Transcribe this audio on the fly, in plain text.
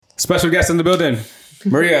Special guest in the building.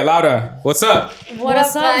 Maria, Laura, what's up?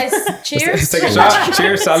 What's up, guys? Cheers. Let's take a shot.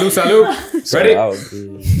 Cheers. Salud, salud. Ready?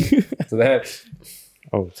 To the head.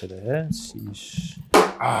 Oh, to the head? Sheesh.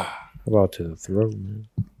 How about to the throat, man?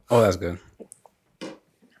 Oh, that's good.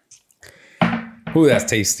 Ooh, that's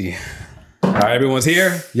tasty. All right, everyone's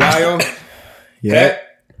here. Yayo, Het,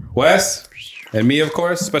 Wes, and me, of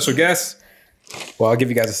course. Special guest. Well, I'll give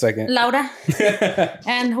you guys a second. Laura.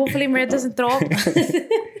 And hopefully Maria doesn't throw up.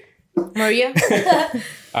 Maria.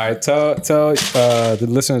 All right, tell the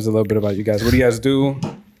listeners a little bit about you guys. What do you guys do?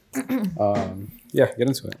 Yeah, get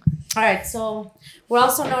into it. All right, so we're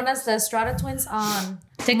also known as the Estrada twins on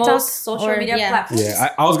TikTok, most social media platforms.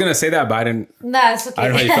 Yeah, I was gonna say that, but I didn't. Nah, it's okay. I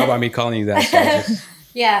don't know how you felt about me calling you that. So I just,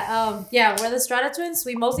 Yeah, we're the Estrada twins.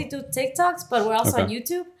 We mostly do TikToks, but we're also on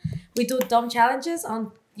YouTube. We do dumb challenges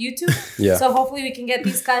on YouTube. Yeah. So hopefully we can get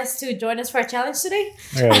these guys to join us for a challenge today.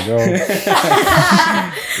 There you go.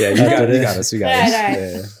 yeah, you got us. You got us.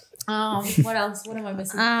 Right. Yeah. What else? What am I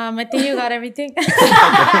missing? I think you got everything.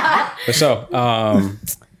 For sure.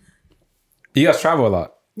 You guys travel a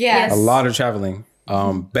lot. Yes. A lot of traveling.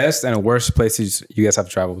 Best and worst places you guys have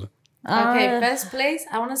traveled. Okay, best place.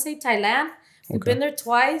 I want to say Thailand. We've been there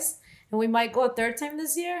twice, and we might go a third time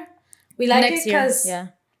this year. We like Next it because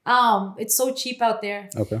year. it's so cheap out there.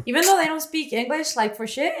 Okay. Even though they don't speak English, like for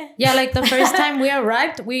shit. Yeah, like the first time we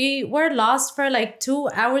arrived, we were lost for like 2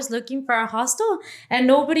 hours looking for a hostel and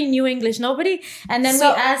nobody knew English. Nobody. And then we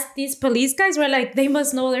asked these police guys, we're like, they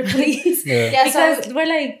must know their police. Yeah, because so we're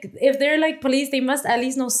like, if they're like police, they must at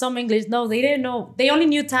least know some English. No, they didn't know. They only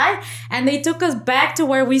knew Thai. And they took us back to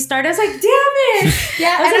where we started. I was like, damn it.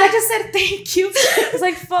 yeah, and I just said thank you. It's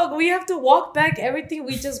like, fuck, we have to walk back everything.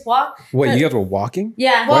 We just walk. Wait, you guys were walking?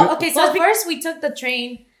 Yeah. Well, okay, so first we took the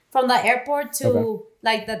train from the airport to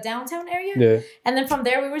like the downtown area. Yeah. And then from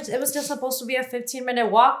there it was just supposed to be a 15-minute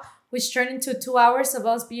walk, which turned into 2 hours of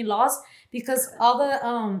us being lost because all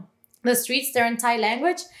the streets they're in Thai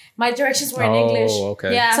language. My directions were in English. Oh,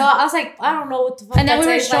 okay. Yeah. So I was like, I don't know what the fuck. And then we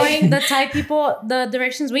were that says, showing the Thai people the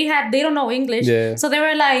directions we had. They don't know English. Yeah. So they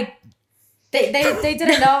were like, they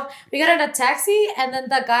didn't know. We got in a taxi and then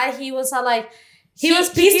the guy, he was like, he was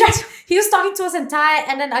talking to us in Thai,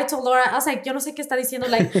 and then I told Laura, I was like, yo no sé qué está diciendo,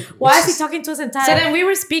 like, why is he talking to us in Thai? So then we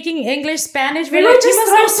were speaking English, Spanish. We were like, he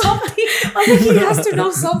must know something. I was like, he has to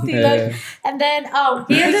know something. Yeah. Like, and then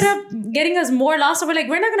he ended up getting us more lost. So we're like,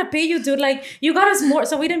 we're not gonna pay you, dude. Like, you got us more.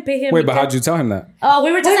 So we didn't pay him. Wait, but how'd you tell him that?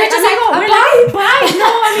 We were just like, bye. No,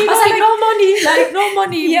 I mean, I was like, no money. Like, no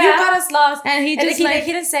money. Yeah. You got us lost. And he just he like,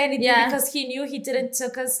 didn't say anything because he knew he didn't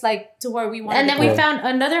took us like to where we wanted. and then to go. we found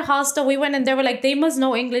another hostel. We went in there. We're like, they must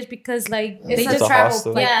know English because like It's they a just travel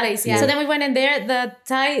hostel. place. Yeah. So then we went in there. The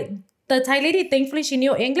Thai lady, thankfully, she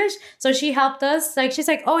knew English, so she helped us. Like she's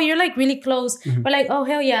like, "Oh, you're like really close." Mm-hmm. We're like, "Oh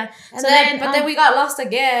hell yeah!" And then we got lost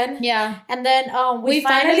again. Yeah. And then we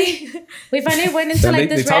finally went into like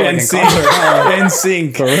this talk random. like In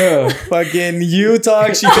sync. For real. Fucking you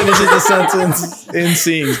talk, she finishes the sentence in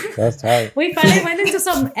sync. That's tight. We finally went into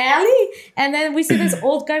some alley, and then we see this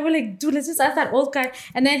old guy. We're like, "Dude, let's just ask that old guy."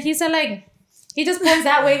 And then he said like. He just points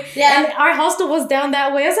that way. Yeah. And our hostel was down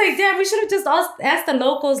that way. I was like, damn, we should have just asked the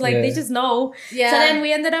locals. Like, they just know. Yeah. So then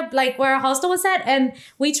we ended up, like, where our hostel was at. And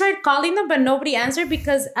we tried calling them, but nobody answered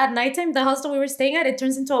because at nighttime, the hostel we were staying at, it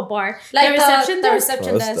turns into a bar. like the reception the desk.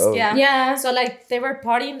 reception desk. dope. Yeah. Yeah. So like they were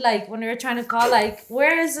partying like when we were trying to call like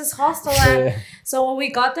where is this hostel at? Yeah. So when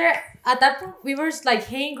we got there, at that point we were like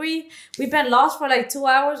hangry. We've been lost for like 2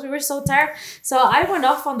 hours. We were so tired. So I went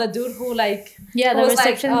off on the dude who like Yeah, the was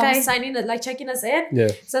reception like guy. signing it, like checking us in. Yeah.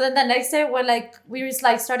 So then the next day when like we was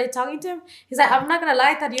like started talking to him, he's like, I'm not gonna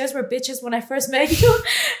lie, I thought you guys were bitches when I first met you.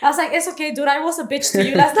 I was like, it's okay, dude, I was a bitch to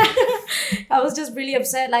you last night. I was just really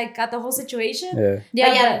upset like at the whole situation.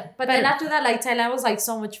 Yeah. But then after that, like Thailand was like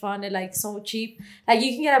so much fun and like so cheap. Like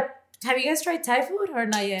you can get have you guys tried Thai food or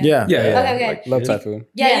not yet? Yeah. Okay. Like, love Thai food.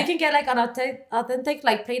 Yeah, you can get like an authentic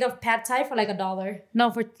like plate of pad Thai for like $1. No,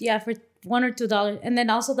 for $1 or $2. And then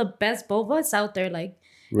also the best boba is out there. Like,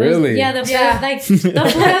 Really? Yeah, the food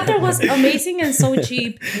out there was amazing and so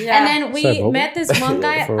cheap. Yeah. And then we Sorry, Boba? met this one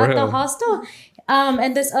guy at For the real. hostel,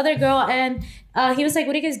 and this other girl, and he was like,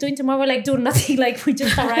 "What are you guys doing tomorrow?" We're like, "Dude, nothing. Like, we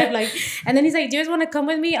just arrived." Like, and then he's like, "Do you guys want to come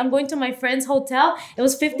with me? I'm going to my friend's hotel. It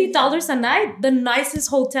was $50 a night, the nicest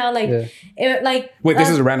hotel. Like, Wait, this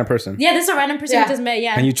is a random person. yeah, this is a random person we just met.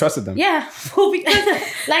 Yeah, And you trusted them. yeah, well, because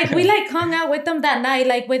like we like hung out with them that night,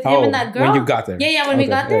 like with him and that girl. When you got there. Yeah, when we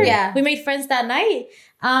Okay, got there, yeah. we made friends that night.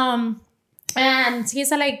 And he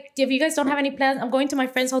said, like, if you guys don't have any plans, I'm going to my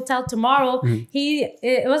friend's hotel tomorrow.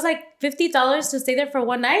 It was like $50 to stay there for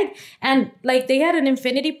one night. And like they had an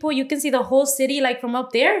infinity pool. You can see the whole city like from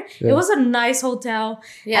up there. It was a nice hotel.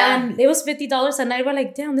 Yeah. And it was $50 a night. We're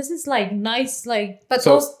like, damn, this is like nice. Like, but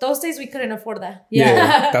those days we couldn't afford that.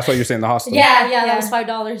 Yeah. That's why you're saying the hostel. Yeah, that was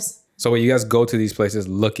 $5. So you guys go to these places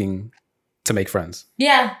looking to make friends.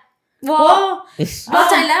 Yeah. Well,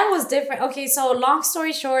 Thailand was different. Okay, so long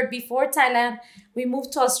story short, before Thailand, we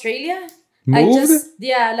moved to Australia.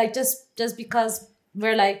 Just because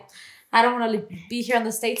we're like, I don't want to be here in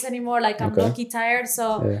the States anymore. Like, I'm low-key tired.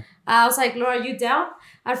 So I was like, Laura, you down?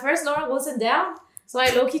 At first, Laura wasn't down. So I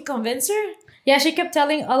low-key convinced her. Yeah, she kept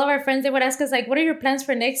telling all of our friends, they would ask us, like, what are your plans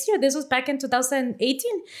for next year? This was back in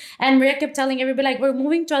 2018. And Maria kept telling everybody, like, we're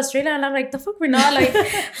moving to Australia. And I'm like, the fuck, we're not. Like,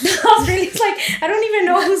 Australia's like, I don't even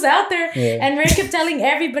know who's out there. Yeah. And Maria kept telling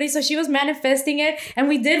everybody. So she was manifesting it. And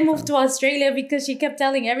we did move to Australia because she kept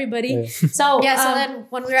telling everybody. Yeah. So then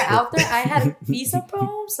when we were out there, I had visa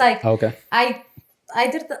problems. Like, I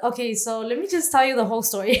did so let me just tell you the whole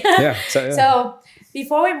story. So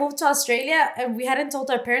before we moved to Australia, and we hadn't told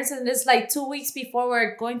our parents, and it's like 2 weeks before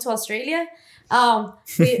we're going to Australia.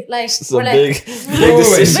 We like big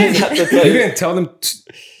decision. You didn't tell them.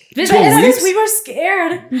 2 weeks? We were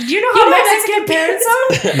scared. You know how Mexican parents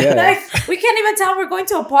are? Like, we can't even tell we're going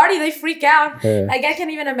to a party. They freak out. Yeah. Like, I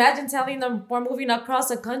can't even imagine telling them we're moving across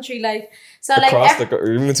the country. Like, so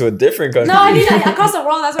even to a different country. No, I mean like, across the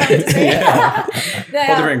world. That's what I meant to say.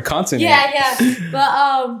 Whole different continent. Yeah.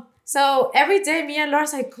 But so every day, me and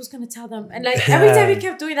Laura's like, who's gonna tell them? And like every day we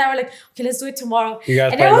kept doing that. We're like, okay, let's do it tomorrow. You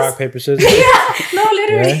guys play rock, paper, scissors? No,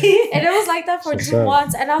 literally. Yeah. And it was like that for 2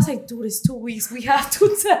 months. And I was like, dude, it's 2 weeks. We have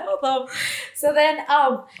to tell them. So then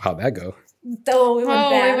how'd that go? Oh,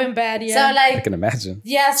 it went bad. Yeah. So like, I can imagine.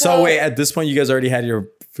 Yeah. So wait, at this point, you guys already had your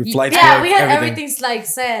flights. Yeah, we had everything's like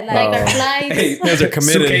set, like our flights. Hey, those are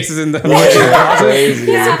committed. Suitcases in the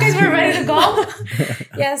crazy. Yeah, suitcases were ready to go.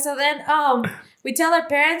 Yeah. So then we tell our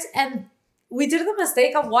parents, and we did the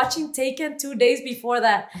mistake of watching Taken 2 days before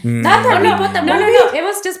that. Not that we bought the movie. No. It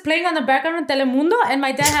was just playing on the background on Telemundo, and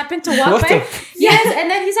my dad happened to walk by. Yes, and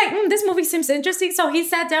then he's like, this movie seems interesting. So he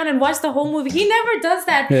sat down and watched the whole movie. He never does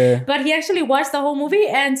that, but he actually watched the whole movie.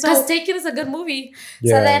 And so, because Taken is a good movie.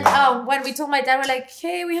 Yeah. So then when we told my dad, we're like,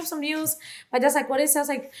 hey, we have some news. My dad's like, what is it? I was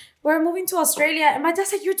like, we're moving to Australia. And my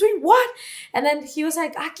dad's like, you're doing what? And then he was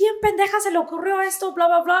like, ¿a quién pendeja se le ocurrió esto? Blah,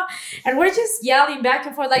 blah, blah. And we're just yelling back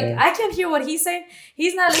and forth. Like, I can't hear what he's saying.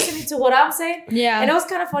 He's not listening to what I'm saying. Yeah. And it was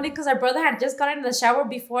kind of funny because our brother had just gotten in the shower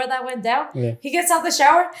before that went down. Yeah. He gets out the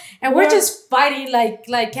shower and we're just fighting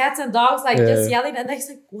like cats and dogs, like just yelling. And then he's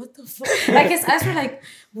like, what the fuck? Like his eyes were like,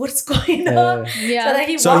 what's going on?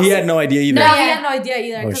 Yeah. So he had no idea either. No, he had no idea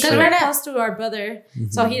either. Because we're not close to our brother.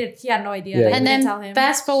 So he had no idea. Yeah. And then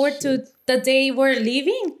fast forward to the day we're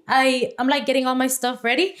leaving, I'm like getting all my stuff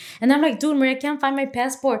ready. And I'm like, dude, Maria, I can't find my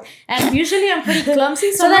passport. And usually I'm pretty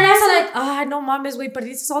clumsy. So then I was like, no mames, güey,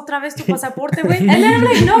 perdiste otra vez tu pasaporte, güey. And then I'm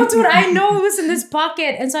like, no, dude, I know it was in this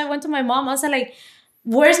pocket. And so I went to my mom. I was like,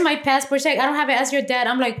 where's my passport? She's like, I don't have it. Ask your dad.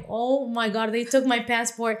 I'm like, oh my God, they took my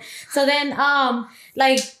passport. So then,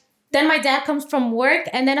 then my dad comes from work,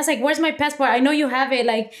 and then I was like, where's my passport? I know you have it.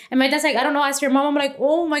 Like, and my dad's like, I don't know, ask your mom. I'm like,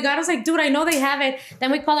 oh my God. I was like, dude, I know they have it. Then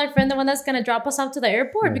we call our friend, the one that's gonna drop us off to the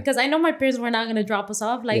airport, because I know my parents were not gonna drop us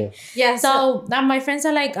off. Like, so now my friends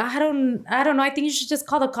are like, I don't know. I think you should just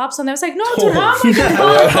call the cops. And I was like, no, dude, how am I gonna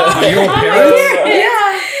call the cops? Your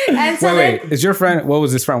parents? And so wait, is your friend, what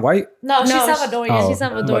was this friend, white? No, she's Salvadorian. She's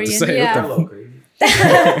Salvadorian.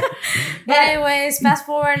 But anyways, fast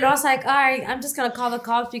forward, Laura's like, all right, I'm just gonna call the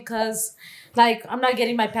cops because like I'm not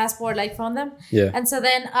getting my passport like from them. Yeah. And so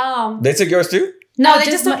then they took yours too? No, they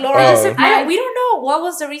just took Laura's. We don't know what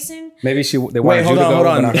was the reason. Maybe they wanted you to go. Hold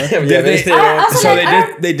on.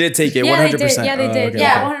 They did take it 100%. Yeah, they did.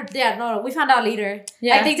 Yeah, no, we found out later.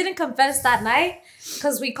 Yeah. Like, they didn't confess that night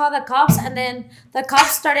because we called the cops, and then the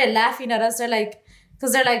cops started laughing at us. They're like,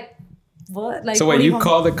 what? Like, so wait, you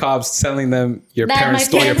call the cops telling them your parents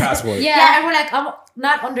stole your passport? Yeah, and we're like, I'm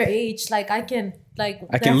not underage. Like, I can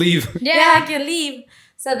leave. Yeah, I can leave.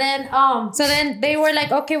 So then they were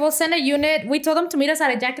like, okay, we'll send a unit. We told them to meet us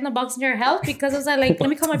at a Jack in the Box near health, because I was like, let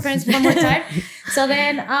me call my parents one more time. So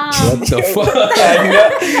then what the fuck?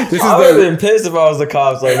 I would have been pissed if I was the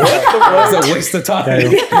cops. Like, what the fuck? It's a waste of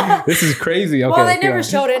time. This is crazy. Okay, well, they never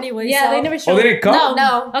showed anyway. Yeah, they never showed. Oh, they didn't come?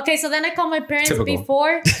 No. Okay, so then I called my parents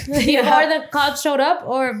before the cops showed up,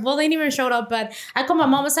 they didn't even showed up, but I called my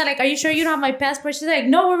mom and said, like, are you sure you don't have my passport? She's like,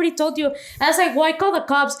 no, we already told you. And I was like, well, I called the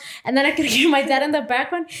cops. And then I could hear my dad in the background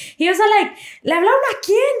one. He was like, ¿le hablaron a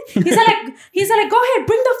quién? He's like, go ahead,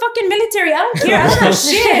 bring the fucking military. I don't care. I don't know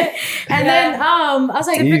shit. And then I was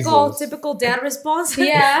like, Typical dad response.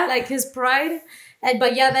 Yeah. Like his pride.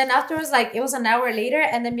 But yeah, then afterwards, like it was an hour later,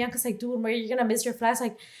 and then Bianca's like, dude, Maria, you're gonna miss your flight. I was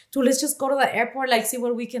like, dude, let's just go to the airport, like see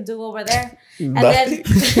what we can do over there. And then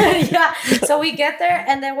yeah, so we get there,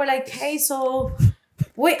 and then we're like, hey, so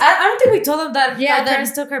wait, I don't think we told them that our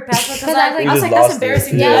parents took her passport, because I was like, that's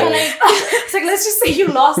embarrassing. Yeah, it's like, let's just say you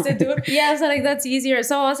lost it, dude. Yeah, so like that's easier.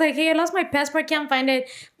 So I was like, hey, I lost my passport, can't find it.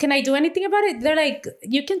 Can I do anything about it? They're like,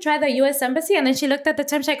 you can try the US Embassy. And then she looked at the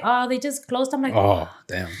time, she's like, oh, they just closed. I'm like, oh,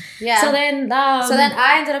 damn. Yeah. So then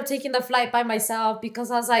I ended up taking the flight by myself,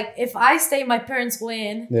 because I was like, if I stay, my parents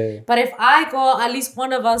win. Yeah. But if I go, at least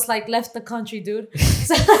one of us like left the country, dude.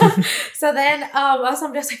 So then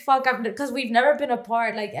I'm just like, fuck, because we've never been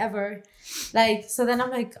apart, like ever. Like, so then I'm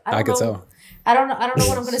like, I don't know. I don't know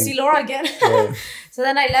when I'm gonna see Laura again. Yeah. So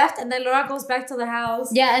then I left, and then Laura goes back to the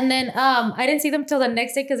house. Yeah, and then I didn't see them till the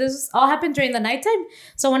next day, because this all happened during the nighttime.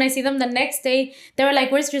 So when I see them the next day, they were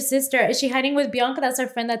like, "Where's your sister? Is she hiding with Bianca? That's our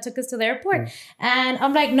friend that took us to the airport." And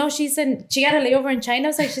I'm like, "No, she got a layover in China." I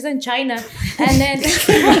was like, "She's in China." And then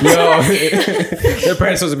their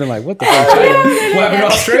parents must have been like, "What the fuck? What happened to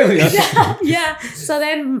Australia?" Yeah. So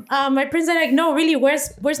then my parents are like, "No, really,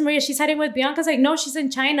 where's Maria? She's hiding with Bianca." I was like, "No, she's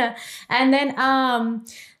in China." And then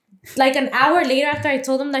like an hour later, after I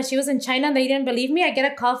told them that she was in China and they didn't believe me, I get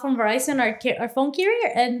a call from Verizon, our phone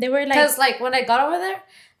carrier, and they were like, because like when I got over there,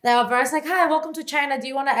 Verizon's like, "Hi, welcome to China. Do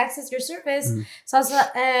you want to access your service?" So I was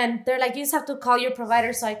and they're like, "You just have to call your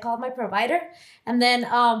provider." So I called my provider, and then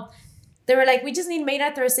they were like, "We just need main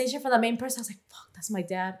authorization for the main person." I was like, "Fuck, that's my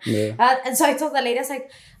dad." Yeah. And so I told the lady, I was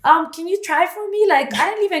like, "Can you try for me? Like, I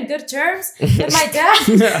didn't leave in good terms with my dad."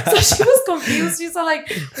 So she was confused. She's like,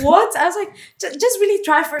 "What?" I was like, "Just really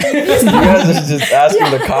try for me." You guys are just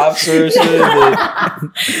asking the cops or shit.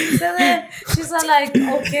 So then she's like,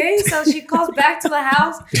 "Okay." So she calls back to the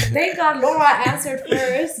house. Thank God Laura answered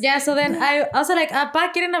first. Yeah, so then I also like,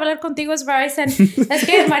 "Pa, quieren hablar contigo, es Verizon. Es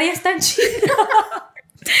que María está en China."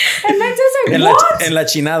 And my dad's like, what? En la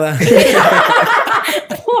chinada.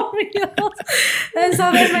 For real. And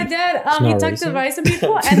so then my dad, he talked to the Verizon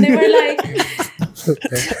people, and they were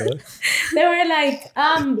like,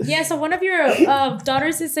 yeah, so one of your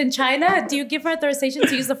daughters is in China. Do you give her authorization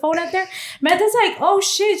to use the phone out there? My dad's like, oh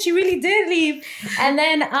shit, she really did leave. And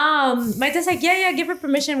then my dad's like, yeah, give her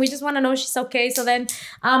permission. We just want to know she's okay. So then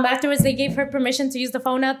afterwards, they gave her permission to use the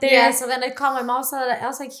phone out there. Yeah, so then I called my mom. So I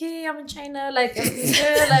was like, hey, I'm in China. Like, everything's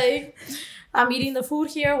good. Like, I'm eating the food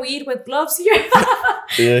here. We eat with gloves here.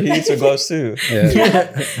 Yeah, he eats with gloves too.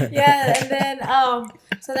 Yeah. And then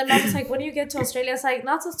so then mom was like, when do you get to Australia? I was like,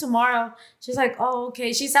 not till tomorrow. She's like, oh,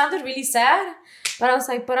 okay. She sounded really sad, but I was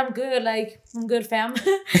like, but I'm good. Like, I'm good, fam.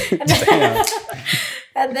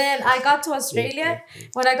 And then I got to Australia.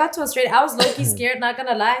 When I got to Australia, I was low-key scared, not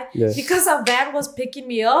gonna lie, because a van was picking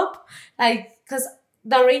me up. Like, because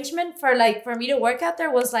the arrangement for me to work out there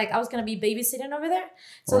was like I was gonna be babysitting over there.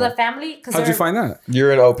 So the family. How'd you find that?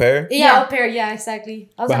 You're an au pair? Yeah, au pair. Yeah, exactly.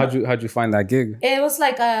 But how'd you find that gig? It was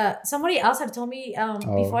like somebody else had told me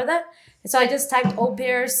before that. So I just typed au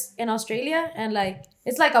pairs in Australia, and like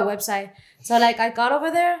it's like a website. So like I got over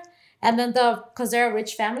there, and then because they're a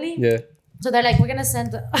rich family. Yeah. So they're like, we're gonna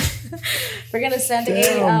send Damn, a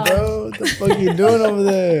bro, what the fuck you doing over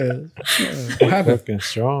there? What happened? Fucking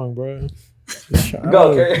strong, bro.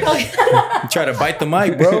 Go, okay. You try to bite the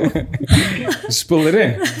mic, bro. Just pull it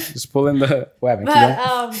in. Just pull in the webbing.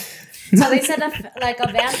 But so they sent a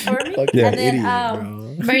van for me, and then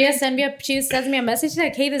Maria she sends me a message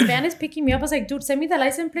like, hey, this van is picking me up. I was like, dude, send me the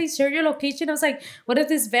license plate, share your location. I was like, what if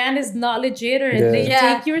this van is not legit or they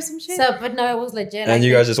take you or some shit? So, but no, it was legit. And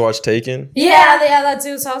you guys just watched Taken? Yeah, that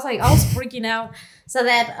too. So I was freaking out. So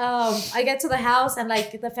that I get to the house, and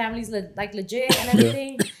like the family's like legit and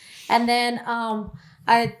everything. And then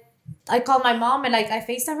I called my mom, and like I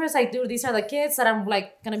FaceTime her. It's like, dude, these are the kids that I'm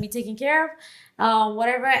like gonna be taking care of,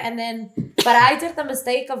 whatever. And then, but I did the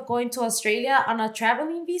mistake of going to Australia on a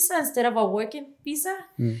traveling visa instead of a working visa.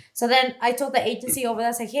 So then I told the agency over there, I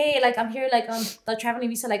was like, hey, like I'm here like on the traveling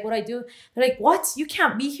visa. Like, what do I do? They're like, what? You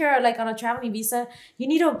can't be here like on a traveling visa. You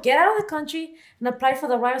need to get out of the country and apply for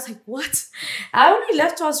the right. I was like, what? I only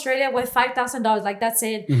left to Australia with $5,000. Like, that's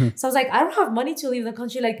it. So I was like, I don't have money to leave the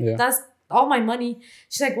country. Like, that's all my money.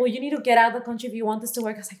 She's like, well, you need to get out of the country if you want this to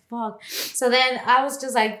work. I was like, fuck. So then I was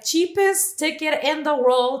just like, cheapest ticket in the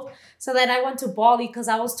world. So then I went to Bali because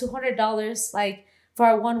I was $200 like for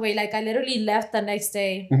a one way. Like I literally left the next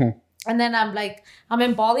day. And then I'm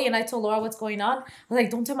in Bali, and I told Laura what's going on. I was like,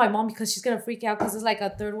 don't tell my mom because she's gonna freak out because it's like a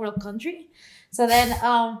third world country. So then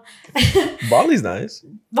Bali's nice.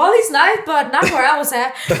 Bali's nice, but not where I was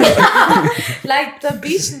at. Like the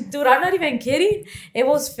beach, dude, I'm not even kidding. It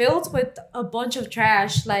was filled with a bunch of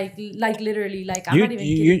trash, like literally, like I'm not even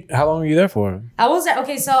kidding. How long were you there for? I was there.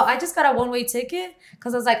 Okay, so I just got a one-way ticket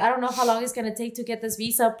because I was like, I don't know how long it's gonna take to get this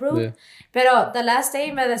visa approved. Yeah. Pero the last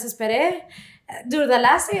day me desesperé. Dude, the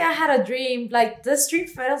last day I had a dream. Like, this dream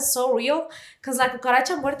felt so real. Because la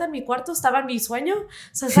cucaracha muerta en mi cuarto estaba en mi sueño.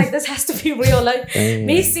 So it's like, this has to be real. Like,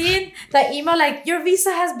 me seeing the email, like, your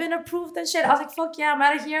visa has been approved and shit. I was like, fuck yeah, I'm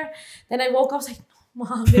out of here. Then I woke up, I was like,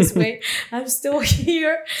 Mom, this way. I'm still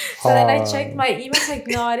here. So then I checked my emails, like,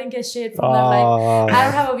 no, I didn't get shit from them. Like, I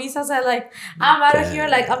don't have a visa. So I'm like, I'm out of here.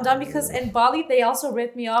 Like, I'm done. Because in Bali, they also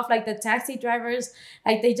ripped me off. Like, the taxi drivers,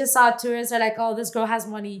 like, they just saw tourists. They're like, oh, this girl has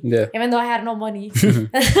money. Yeah. Even though I had no money.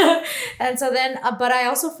 And so then, but I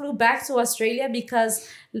also flew back to Australia because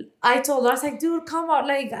I told her, I was like, dude, come out.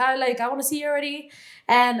 Like, I want to see you already.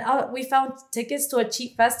 And we found tickets to a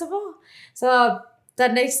cheap festival. So the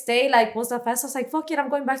next day, like, was the festival. I was like, fuck it, I'm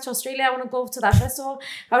going back to Australia. I want to go to that festival.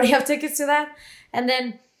 I already have tickets to that. And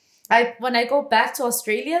then when I go back to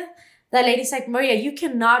Australia, the lady's like, Maria, you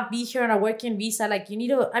cannot be here on a working visa. Like, you need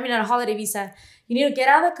to, on a holiday visa. You need to get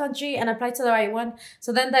out of the country and apply to the right one.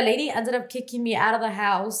 So then the lady ended up kicking me out of the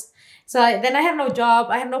house. So then I had no job.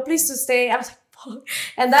 I had no place to stay. I was like, fuck.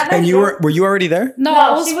 And that And were you already there? No,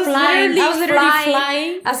 I was flying. I was literally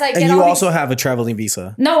flying. I was like, And you also have a traveling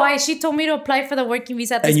visa. No, she told me to apply for the working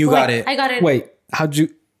visa at this And you point. got it. I got it. Wait, how'd you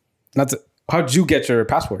get your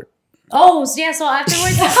passport? Oh, yeah, so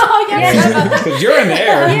afterwards. Oh, yeah. Because you're in the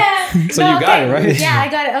air. Yeah. So you got it, right? Yeah, I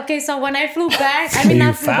got it. Okay, so when I flew back, You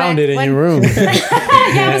not flew found back, it in when- your room.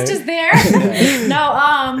 Yeah, I was just there.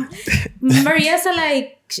 No, Maria said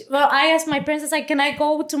like, well, I asked my parents, like, can I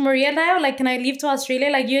go to Maria now? Like, can I leave to Australia?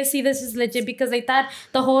 Like, you see, this is legit because they thought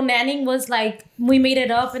the whole nanning was like, we made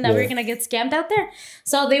it up and that we were going to get scammed out there.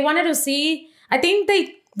 So they wanted to see, I think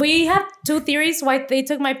we have two theories why they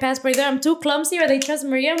took my passport. Either I'm too clumsy or they trust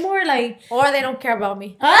Maria more, like, or they don't care about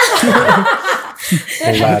me. I'm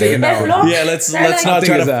thinking that one. Yeah, let's like, not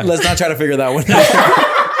try that. let's not try to figure that one out.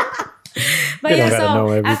 But They yeah, don't gotta know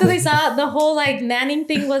so everything. after they saw the whole like nanning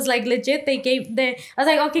thing was like legit, I was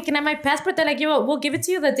like, okay, can I have my passport? They're like, we'll give it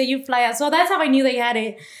to you the day you fly out. So that's how I knew they had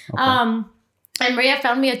it. Okay. And Maria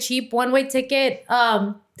found me a cheap one-way ticket.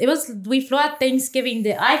 We flew out Thanksgiving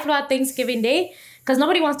Day. I flew out Thanksgiving Day because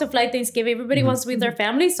nobody wants to fly Thanksgiving. Everybody wants to be with their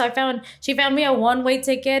family. So she found me a one-way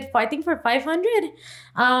ticket for, I think, for $500.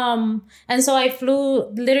 And so I flew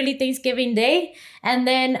literally Thanksgiving Day. And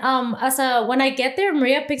then when I get there,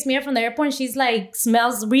 Maria picks me up from the airport and she's like,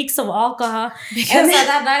 reeks of alcohol. Because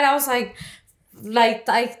that night I was like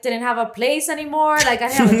I didn't have a place anymore. Like I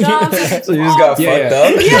didn't have a job. So you just got fucked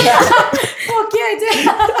up? Fuck yeah,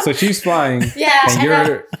 I did. So she's flying. Yeah, And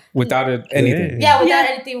you're without anything. Yeah, without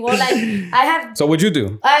anything. Well, like I had. So what'd you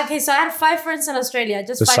do? Okay, so I had 5 friends in Australia.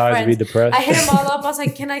 Just 5 Besides friends. be depressed. I hit them all up. I was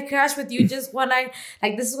like, "Can I crash with you just one night?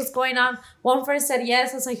 Like this is what's going on." One friend said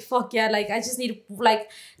yes. I was like, "Fuck yeah!" Like I just need let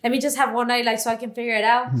me just have one night so I can figure it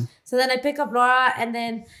out. So then I pick up Laura and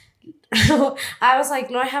then. I was like,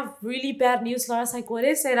 Laura, I have really bad news. Laura was like, what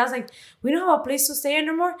is it? I was like, we don't have a place to stay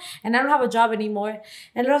anymore and I don't have a job anymore.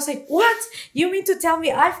 And Laura was like, what? You mean to tell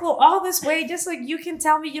me I flew all this way just like you can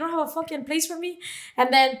tell me you don't have a fucking place for me?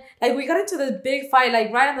 And then like we got into this big fight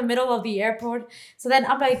like right in the middle of the airport. So then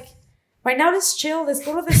I'm like, right now, let's chill. Let's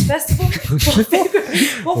go to this festival.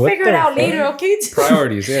 We'll figure it out later, okay?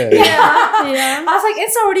 Priorities, yeah. Yeah. I was like,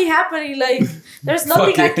 it's already happening. Like, there's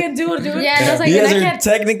nothing I can do, dude. Yeah, and I was like, You and guys I are can't.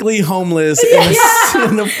 technically homeless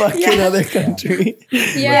in a fucking other country.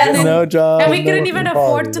 Yeah, and then- No job. And we no couldn't even fucking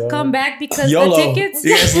afford party, to dog. come back because YOLO. the tickets.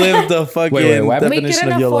 You guys live the fucking Wait, what happened? We definition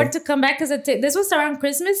couldn't of YOLO. afford to come back because this was around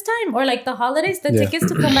Christmas time or like the holidays. The Yeah. tickets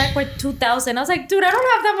to come back were $2,000. I was like, dude, I don't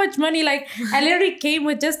have that much money. Like, I literally came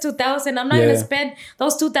with just $2,000. I'm not Yeah. gonna spend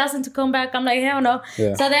those $2,000 to come back. I'm like, hell no.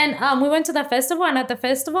 Yeah. So then we went to the festival, and at the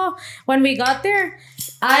festival, when we got there,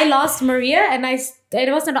 I lost Maria, and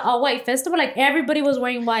it wasn't an all-white festival. Like everybody was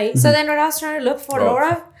wearing white. So then when I was trying to look for Oh.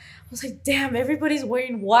 Laura, I was like, damn, everybody's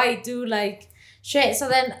wearing white, dude. Like, shit. So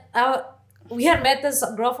then we had met this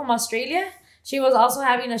girl from Australia. She was also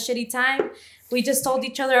having a shitty time. We just told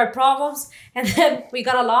each other our problems and then we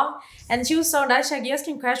got along. And she was so nice. She's like, you guys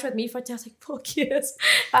can crash with me for a day. I was like, fuck yes.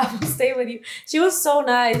 I will stay with you. She was so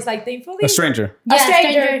nice. Like, thankfully. A stranger. A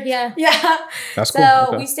stranger. Yeah. Yeah. That's So cool.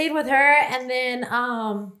 Okay. we stayed with her and then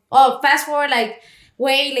fast forward like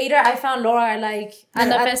way later I found Laura like At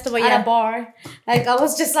the festival, at yeah. a bar. Like I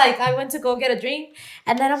was just like I went to go get a drink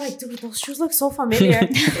And then I'm like, dude, those shoes look so familiar.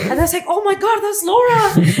 And I was like, oh my God, that's Laura.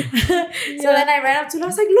 So then I ran up to her. I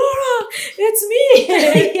was like, Laura, it's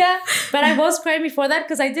me. Yeah, but I was crying before that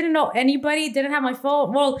because I didn't know anybody, didn't have my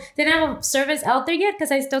phone, well, didn't have a service out there yet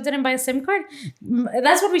because I still didn't buy a SIM card.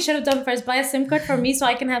 That's what we should have done first, buy a SIM card for me so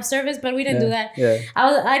I can have service, but we didn't do that. Yeah.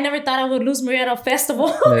 I never thought I would lose Maria at a festival.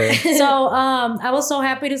 Yeah. So I was so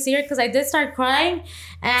happy to see her because I did start crying.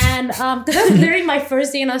 And because that was literally my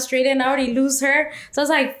first day in Australia and I already lose her. So I was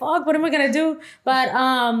like, fuck, what am I going to do? But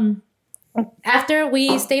after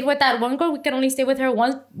we stayed with that one girl, we could only stay with her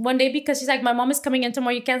one day because she's like, my mom is coming in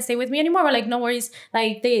tomorrow, you can't stay with me anymore. We're like, no worries,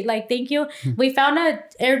 thank you. We found an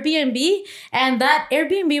Airbnb, and that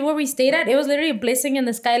Airbnb where we stayed at, it was literally a blessing in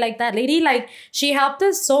the sky. Like, that lady, like, she helped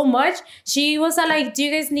us so much. She was like, do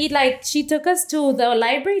you guys need, like, she took us to the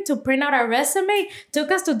library to print out our resume, took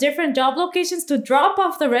us to different job locations to drop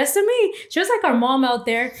off the resume. She was like our mom out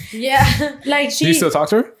there. Yeah. Like, Do you still talk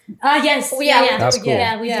to her? Yes. Yeah. That's cool.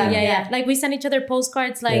 Yeah, we do. Yeah. Yeah. Like, we sent each other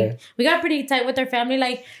postcards. Like, we got pretty tight with her family.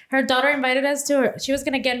 Like, her daughter invited us to her. She was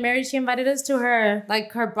going to get married. She invited us to her.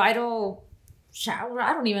 Like her bridal shower.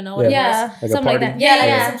 I don't even know what it Yeah. was. Like a Something like party? that.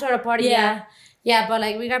 Yeah, some sort of party. Yeah. Yeah, but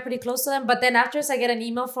like we got pretty close to them. But then afterwards, I get an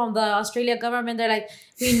email from the Australia government. They're like,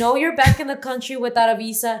 we know you're back in the country without a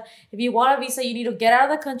visa. If you want a visa, you need to get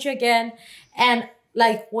out of the country again and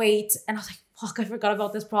like wait. And I was like, fuck, I forgot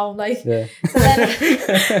about this problem. Like, Yeah. so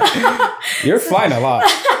then, You're flying a lot.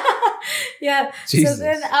 yeah. Jesus. So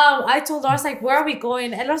then I told her, I was like, where are we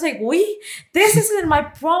going? And I was like, this isn't my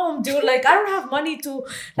problem, dude. Like, I don't have money to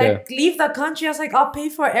like leave the country. I was like, I'll pay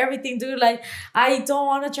for everything, dude. Like, I don't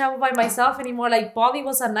want to travel by myself anymore. Like, Bali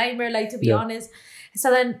was a nightmare, like, to be honest.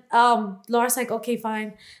 So then Laura's like, okay,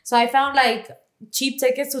 fine. So I found like cheap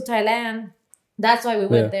tickets to Thailand. That's why we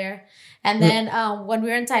went there. And then when we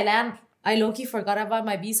were in Thailand, I low-key forgot about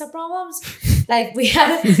my visa problems. Like, we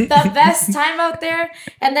had the best time out there.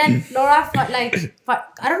 And then Laura, I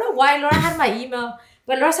don't know why Laura had my email.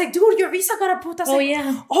 But Laura's like, dude, your visa got approved. I was like, yeah,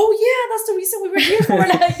 that's the reason we were here for.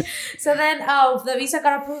 Like, so then the visa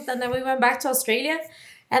got approved. And then we went back to Australia.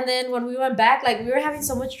 And then when we went back, like, we were having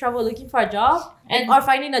so much trouble looking for a job or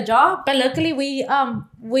finding a job. But luckily we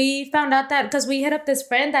found out that because we hit up this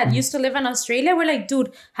friend that used to live in Australia. We're like,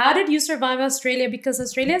 dude, how did you survive Australia? Because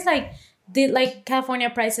Australia is like California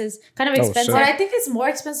prices, kind of expensive. But I think it's more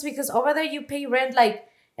expensive because over there you pay rent like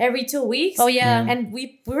every 2 weeks. Oh yeah. And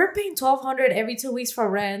we were paying $1,200 every 2 weeks for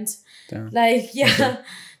rent. Damn. Like, yeah.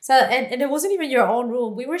 So and it wasn't even your own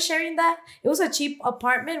room. We were sharing that. It was a cheap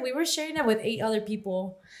apartment. We were sharing it with 8 other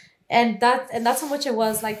people. And that's how much it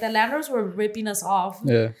was. Like, the landlords were ripping us off.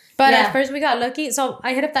 Yeah. But at first we got lucky. So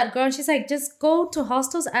I hit up that girl and she's like, just go to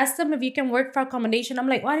hostels, ask them if you can work for accommodation. I'm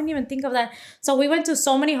like, oh, I didn't even think of that. So we went to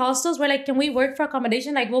so many hostels. We're like, can we work for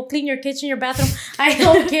accommodation? Like, we'll clean your kitchen, your bathroom. I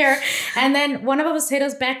don't care. And then one of us hit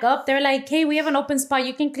us back up. They're like, hey, we have an open spot.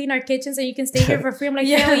 You can clean our kitchens and you can stay here for free. I'm like,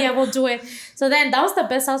 hell yeah, we'll do it. So then that was the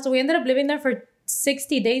best hostel. We ended up living there for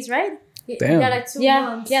 60 days, right? Damn. Yeah, like 2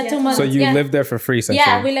 months. Yeah, 2 months. So you lived there for free, essentially.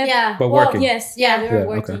 Yeah, we lived. Yeah. But working. Yes. Yeah, we were Yeah,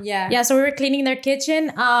 working. okay. Yeah. Yeah, so we were cleaning their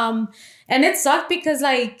kitchen. And it sucked because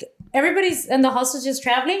like everybody's in the hostel just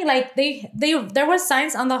traveling. Like there were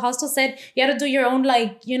signs on the hostel said you had to do your own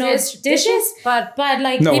like, you know, dishes. But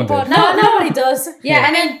like No one people did. nobody does. Yeah.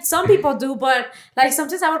 And then some people do, but like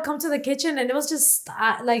sometimes I would come to the kitchen and it was just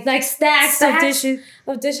like stacks of dishes.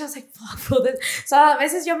 I was like, fuck, bro, this. So a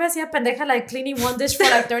veces yo me hacía pendeja like cleaning one dish for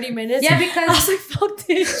like 30 minutes. Yeah, because I was like, fuck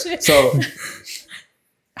this shit. So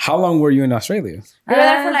how long were you in Australia? We were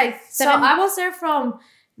there for like, so 7 I was there from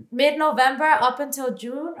mid-November up until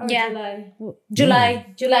June or July.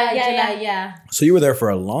 July. Yeah. So you were there for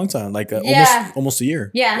a long time, like almost a year.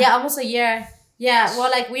 Yeah, almost a year. Yeah, well,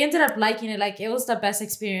 like we ended up liking it. Like it was the best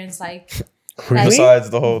experience. Like Besides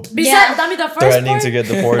the whole I mean, the first threatening part, to get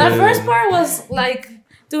deported. the first part was like,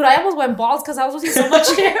 dude, I almost went bald because I was losing so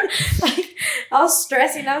much hair. Like I was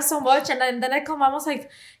stressing out so much, and then I come home, I was like,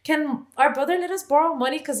 can our brother let us borrow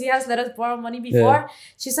money? Because he has let us borrow money before. Yeah.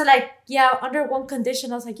 She said like, yeah, under one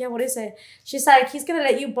condition. I was like, yeah, what is it? She's like, he's gonna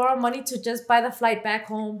let you borrow money to just buy the flight back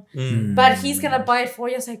home, but he's gonna buy it for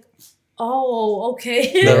you. I was like, oh,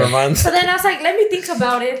 okay. Never mind. So then I was like, let me think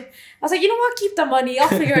about it. I was like, you know what? Keep the money. I'll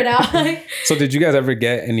figure it out. So did you guys ever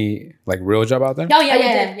get any like real job out there? Oh yeah, we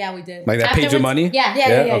yeah, did. yeah, we did. Like that paid you Afterwards- money? Yeah.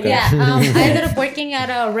 Okay. Yeah. I ended up working at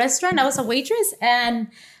a restaurant. I was a waitress, and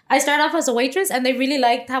I started off as a waitress, and they really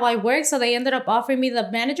liked how I worked, so they ended up offering me the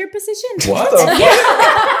manager position. What?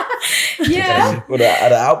 Yeah. What,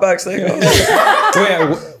 at an Outback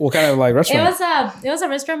Steakhouse? What kind of like restaurant? It was a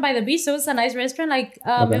restaurant by the beach, so it was a nice restaurant. Like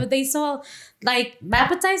Okay. they sold like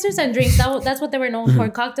appetizers and drinks. That's what they were known for,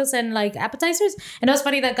 cocktails and like appetizers. And it was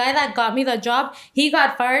funny, the guy that got me the job, he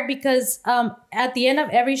got fired because at the end of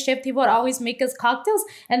every shift he would always make us cocktails,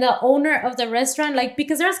 and the owner of the restaurant, like,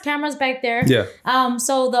 because there's cameras back there,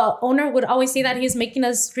 so the owner would always say that he was making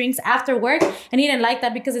us drinks after work, and he didn't like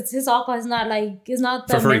that because it's his alcohol. It's not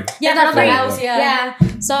for free. Yeah, not for the free. house, Yeah.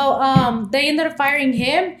 So they ended up firing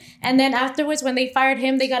him, and then afterwards, when they fired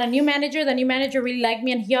him, they got a new manager. The new manager really liked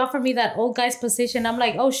me, and he offered me that old guy's position. I'm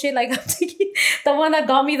like, oh shit, like I'm taking the one that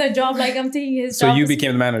got me the job, like I'm taking his So job. you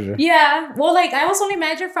became the manager. Yeah. Well, like I was only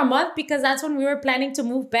manager for a month because that's when we were planning to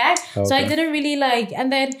move back. So I didn't really like,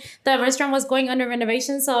 and then the restaurant was going under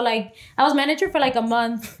renovation. So like I was manager for like a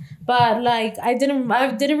month, but like I didn't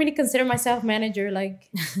really consider myself manager. Like,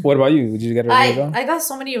 What about you? Did you get a regular job? I got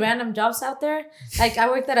so many random jobs out there. Like I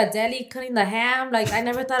worked at a deli cutting the ham. Like I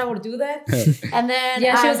never thought I would do that. And then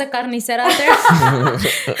yeah, she was a carnicera out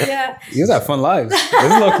there. yeah, You guys have fun lives.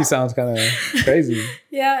 This low-key sounds kind of crazy.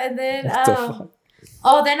 yeah, and then What the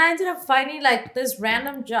fuck? then I ended up finding like this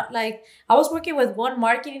random job. Like I was working with one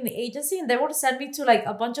marketing agency, and they would send me to like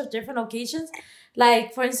a bunch of different locations.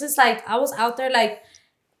 Like for instance, like I was out there, like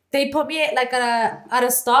they put me like at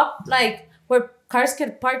a stop, like where cars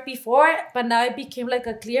could park before, but now it became like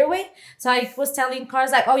a clear way. So I was telling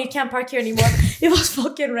cars like, oh, you can't park here anymore. It was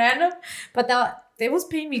fucking random, but they was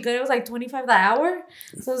paying me good. It was like $25 the hour.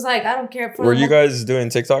 So it was like, I don't care. Were you guys doing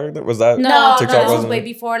TikTok? Was that No, TikTok? this was wasn't way it?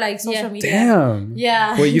 before like social media. Damn.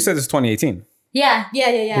 Yeah. Wait, you said this is 2018. Yeah.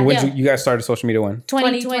 When you guys started social media when?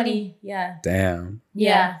 2020. Yeah. Damn.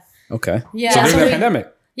 Yeah. Okay. Yeah. So during So the we-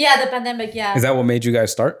 pandemic, Yeah, the pandemic. Yeah. is that what made you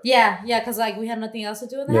guys start? Yeah, because like we had nothing else to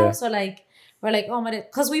do in the Yeah. house, so like we're like, oh my,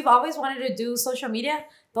 because we've always wanted to do social media,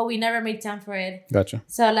 but we never made time for it. Gotcha.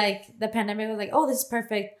 So like the pandemic was like, oh, this is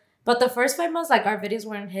perfect. But the first 5 months, like our videos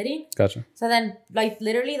weren't hitting. Gotcha. So then, like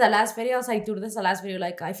literally the last video, I was like, dude, this is the last video.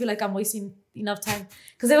 Like I feel like I'm wasting enough time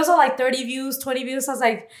because it was all like 30 views, 20 views. I was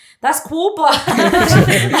like, that's cool, but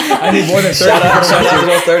I need more than 30. Shout out to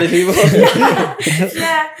those 30 people.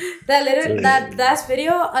 yeah, that last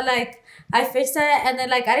video, like. I fixed it, and then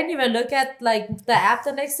like I didn't even look at like the app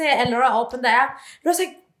the next day. And Laura opened the app. It was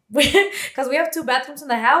like, because we have 2 bathrooms in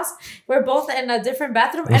the house, we're both in a different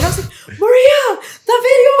bathroom, and I was like, Maria, the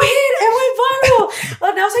video hit, it went viral.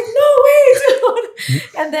 And I was like, no way, dude.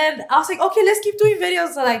 And then I was like, okay, let's keep doing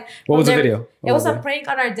videos. So like, What was the video? It was a prank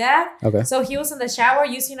on our dad. Okay. So he was in the shower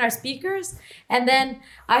using our speakers, and then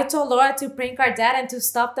I told Laura to prank our dad and to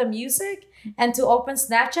stop the music and to open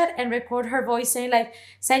Snapchat and record her voice saying like,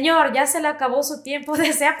 Señor, ya se le acabó su tiempo,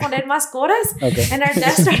 desea poner más horas. Okay. And our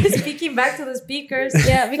dad started speaking back to the speakers.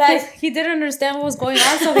 Yeah, because he didn't understand what was going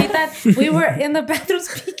on, so he thought we were in the bathroom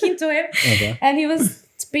speaking to him, and he was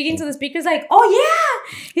speaking to the speakers like, "Oh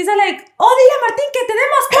yeah," he said like, "Oh, dile a Martín que te dé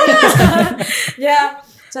más horas." Yeah.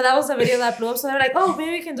 So that was the video that blew up. So they're like, oh,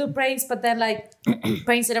 maybe we can do pranks, but then like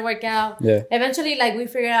pranks didn't work out. Yeah. Eventually, like we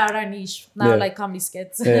figured out our niche. Now Yeah. like comedy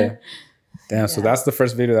skits. Yeah. Damn. So that's the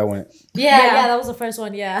first video that went. Yeah, that was the first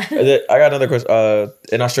one. Yeah. I got another question.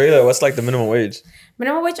 In Australia, what's like the minimum wage?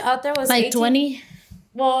 Minimum wage out there was Like 18. 20.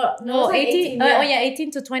 Well, no, it was like 18. Oh yeah,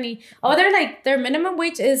 18 to 20. Oh, they're like their minimum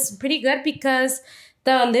wage is pretty good because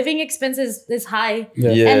the living expenses is high.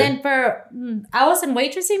 Yeah. And then for I was in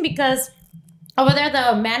waitressing because over there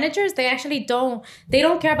the managers they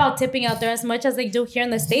don't care about tipping out there as much as they do here in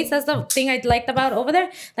the States. That's the thing I liked about over there.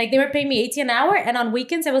 Like they were paying me 18 an hour, and on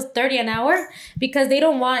weekends it was 30 an hour because they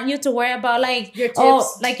don't want you to worry about like your tips. Oh,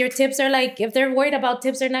 like your tips are like, if they're worried about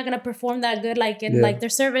tips, they're not gonna perform that good like in like their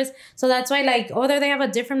service. So that's why like over there they have a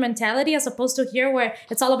different mentality as opposed to here where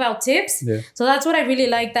it's all about tips. Yeah. So that's what I really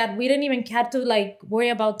like, that we didn't even have to like worry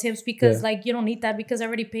about tips because like you don't need that because they're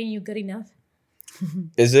already paying you good enough.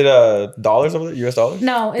 Is it dollars over there? US dollars?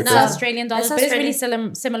 No, it's currency? Australian dollars, It's but it's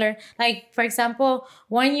really similar. Like for example,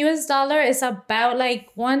 $1 is about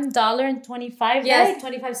like $1.25. Yeah, right?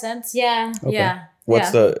 25 cents. Yeah. Okay. Yeah.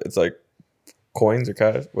 What's yeah. it's like coins or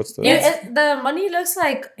cash? What's the The money looks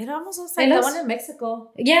like, it almost looks like It the looks- one in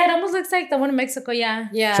Mexico. Yeah, it almost looks like the one in Mexico. Yeah.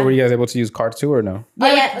 Yeah. So were you guys able to use cards too or no?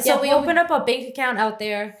 Yeah, So we opened up a bank account out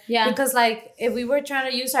there. Yeah. Because like if we were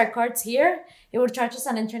trying to use our cards here, it would charge us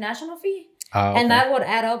an international fee. Ah, okay. And that would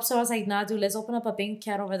add up. So I was like, nah, dude, let's open up a bank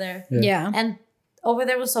account over there. Yeah. And over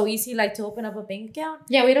there was so easy, like to open up a bank account.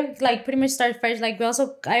 Yeah, we don't like pretty much start fresh. Like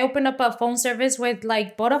I opened up a phone service with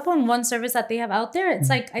like Vodafone, one service that they have out there. It's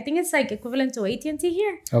like I think it's like equivalent to AT&T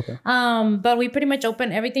here. Okay. But we pretty much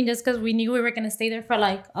opened everything just because we knew we were gonna stay there for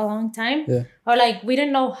like a long time. Yeah. Or like we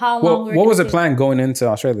didn't know how long. What was the plan going into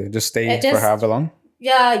Australia? Just stay for however long?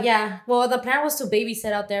 Yeah. Well, the plan was to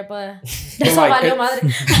babysit out there, but eso like, valió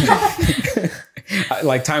madre.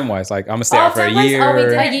 Like time wise, like I'm gonna stay out for a year. Oh, we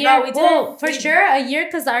did a year. No, we did. Well, for sure a year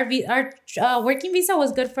because our working visa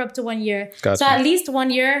was good for up to 1 year. Gotcha. So at least 1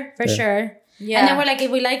 year for sure. Yeah. And then we're like,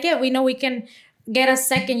 if we like it, we know we can get a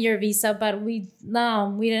second year visa, but we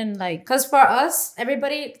didn't like. Because for us,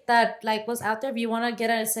 everybody that like was out there, if you want to get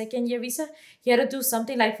a second year visa, you had to do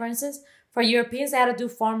something like, for instance, for Europeans, they had to do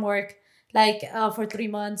farm work like for 3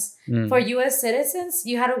 months. For US citizens,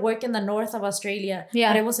 you had to work in the north of Australia. Yeah.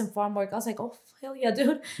 But it wasn't farm work. I was like, oh, hell yeah,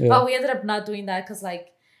 dude. Yeah. But we ended up not doing that because like,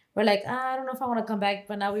 we're like, I don't know if I want to come back,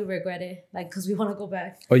 but now we regret it. Like, because we want to go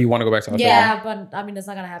back. Oh, you want to go back to Australia? Yeah, but I mean, it's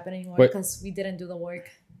not going to happen anymore because we didn't do the work.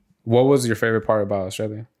 What was your favorite part about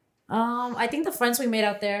Australia? I think the friends we made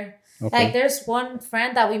out there. Okay. Like, there's one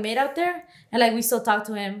friend that we made out there, and like we still talk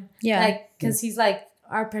to him. Yeah. Like, because he's like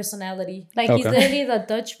our personality. Like he's literally the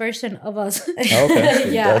Dutch version of us.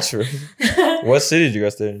 Okay. Yeah. That's true. What city did you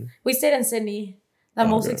guys stay in? We stayed in Sydney, the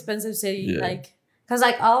most expensive city. Yeah. Like, because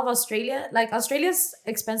like all of Australia, like Australia's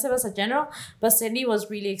expensive as a general, but Sydney was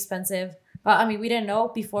really expensive. But I mean, we didn't know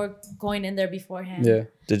before going in there beforehand. Yeah.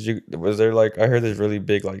 Was there like, I heard there's really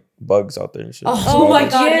big like bugs out there and shit. Oh my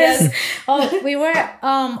God, yes. We were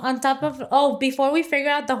on top of before we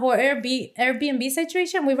figured out the whole Airbnb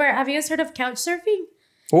situation, have you guys heard of couch surfing?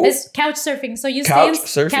 Ooh. It's couch surfing. So you Couch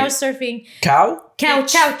stay in surfing? couch surfing. Cow?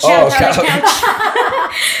 Couch. Oh, couch.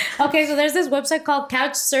 Okay, so there's this website called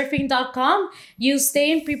couchsurfing.com. You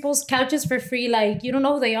stay in people's couches for free. Like, you don't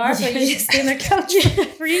know who they are, but you just stay in their couch for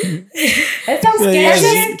free. It sounds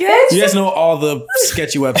sketchy. You guys know all the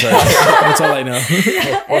sketchy websites. That's all I know.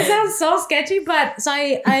 It sounds so sketchy, but so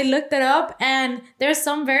I looked it up and there's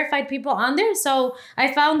some verified people on there. So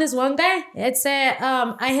I found this one guy. It said,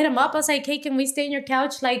 I hit him up. I was like, hey, can we stay in your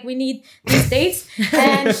couch? Like, we need these dates.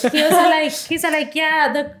 And he said like,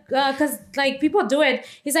 yeah, because like people do it.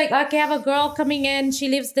 He's like, okay, I have a girl coming in. She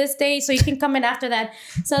leaves this day, so you can come in after that.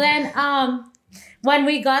 So then when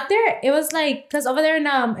we got there, it was like, because over there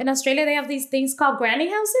in Australia, they have these things called granny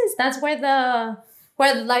houses. That's where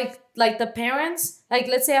like the parents, like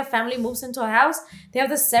let's say a family moves into a house, they have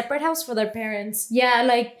the separate house for their parents. Yeah,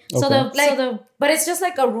 like But it's just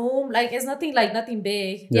like a room, like it's nothing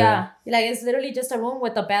big. Yeah. Like it's literally just a room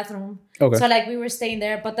with a bathroom. Okay. So like we were staying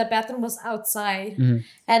there, but the bathroom was outside. Mm-hmm.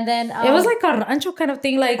 And then it was like a rancho kind of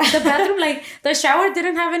thing. Like the bathroom, like the shower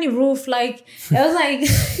didn't have any roof. Like it was like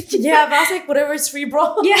yeah, but I was like, whatever's free,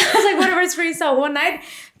 bro. Yeah, I was like, whatever's free. So one night,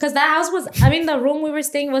 because that house was, the room we were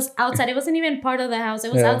staying was outside. It wasn't even part of the house.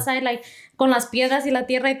 It was outside, like con las piedras y la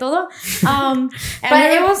tierra y todo. But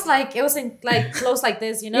it was in like close like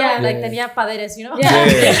this, you know? Yeah. Like tenía paredes, you know? Yeah.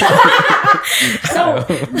 So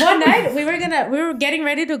one night we were getting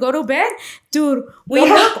ready to go to bed. Dude, we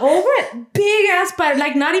look over it, big ass spider,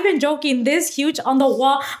 like not even joking, this huge on the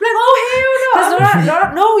wall. I'm like, oh hell no.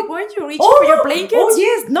 Laura, no, weren't you reaching for your blanket? Oh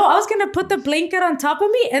yes. No, I was gonna put the blanket on top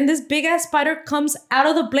of me and this big ass spider comes out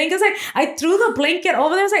of the blanket. It's like I threw the blanket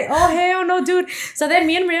over there. I was like, oh hell no, dude. So then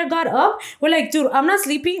me and Maria got up. We're like, dude, I'm not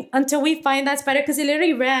sleeping until we find that spider because he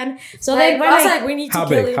literally ran. So like, then we're I was like, we need how to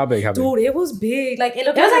kill big? it. How big? Dude, it was big. Like it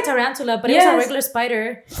looked It was like a like- tarantula, but it Yes. was a regular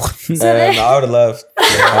spider. So Man, then, I would have left.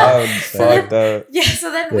 I would fucked up. yeah, so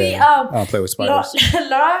then we I don't play with spiders.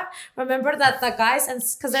 Laura remember that the guys, and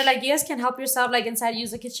because they're like, you guys can help yourself, like inside,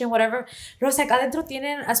 use the kitchen, whatever. Laura's like, adentro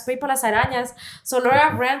tienen a spray para las arañas. So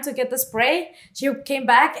Laura ran to get the spray. She came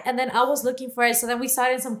back, and then I was looking for it. So then we saw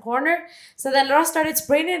it in some corner. So then Laura started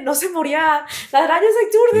spraying it. No se moría. La araña's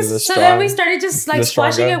like, dude, He's a this. so strong- then we started just like He's a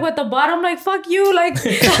strong splashing guy. it with the bottom, like fuck you, like.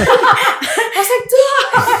 I was like,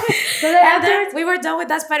 dude. So then after we were done with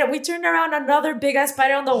that spider, we turned around another big ass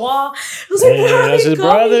spider on the wall. I was like, where are that's they his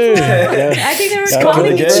coming brother. from? Yeah. I think they were That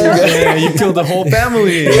calling could've each get other. you. Yeah, you killed the whole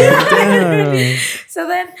family. Damn. So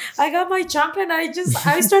then I got my chunk and I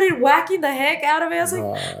started whacking the heck out of it. I was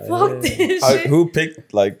like, fuck this shit. Who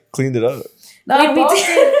cleaned it up? No, We we both did.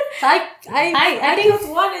 did. I I think-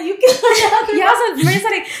 killed one and you killed the other. Yeah, I was like,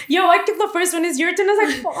 like, yo, I killed the first one. It's your turn. I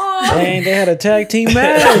was like, fuck. Dang, they had a tag team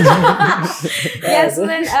match. Yeah, so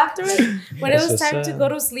then afterwards, when it That's was so time to sad. go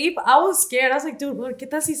to sleep, I was scared. I was like, dude, ¿qué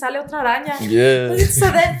tal si sale otra araña? Yeah.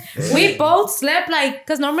 So then We both slept like,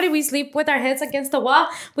 because normally we sleep with our heads against the wall.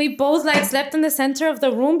 We both like slept in the center of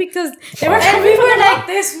the room because they were, and we were like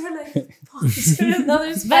this. We were like,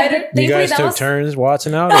 Another spider. But You thankfully guys that took was turns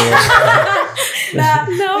watching out? Or what?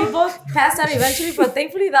 No, we both passed out eventually, but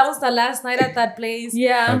thankfully that was the last night at that place.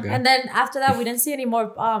 yeah. Okay. And then after that, we didn't see any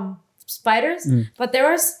more spiders, but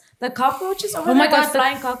there was the cockroaches over Oh my there. God, The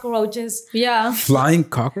flying cockroaches. Yeah. Flying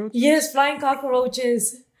cockroach? Yes, flying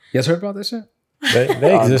cockroaches. You guys heard about this shit?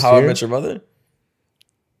 They exist How I here. Met Your Mother.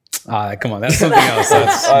 Come on, that's something else.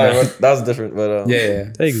 That's That was different, but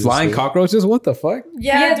yeah. They exist Flying here. cockroaches? What the fuck?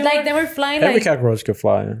 Yeah, dude. like they were flying Every like cockroach could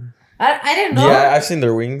fly. I didn't know. yeah, I've seen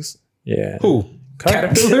their wings. Yeah. Who?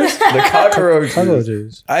 Caterpillars? The cockroaches.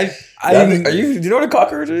 Cockroaches. Do you know what a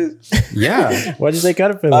cockroach is? Yeah. Why'd you say I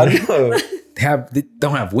caterpillar? don't know. They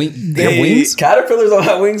don't have wings. They have wings? Caterpillars don't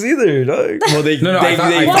have wings either, dog. Well, they No, I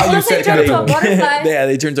thought you Once they said turn into a caterpillar. butterfly. Yeah,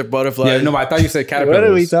 they turn to butterflies. Yeah, no, but I thought you said What caterpillars.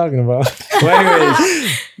 are we talking about? Well,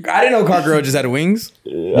 anyways, I didn't know cockroaches had wings.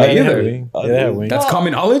 Yeah, They have either. wings. Yeah, they have wings. That's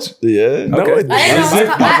common knowledge? Yeah. No, Okay. it-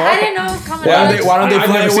 I didn't know. Common Why knowledge. don't they I've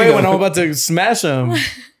fly never seen away them. when I'm about to smash them?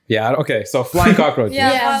 Yeah, okay. So flying cockroaches.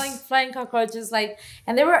 Yeah, Yeah. flying cockroaches, like,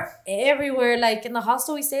 and they were everywhere. Like in the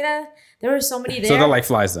hostel we stayed at, there were so many there. So they're like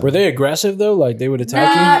flies then. Were they aggressive though? Like they would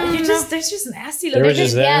attack you? they're just nasty They were looking.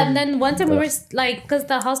 just there? Yeah, and then one time we were like, because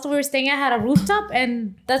the hostel we were staying at had a rooftop,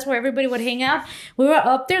 and that's where everybody would hang out. We were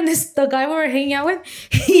up there, and the guy we were hanging out with,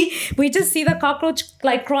 we just see the cockroach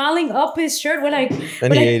like crawling up his shirt. We're like,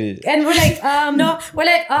 And he ate it. and we're like, No, we're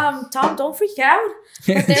like, Tom, don't freak out.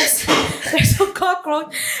 But there's a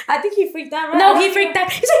cockroach. I think he freaked out. Right? no, he freaked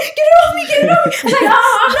out. He's like, get it off me, get it off me. I was like,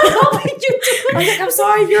 oh, I'm not helping you, dude. I was like, I'm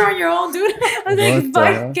sorry, you're on your own, dude. I was like, What the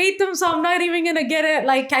I hell? hate them, so I'm not even gonna get it.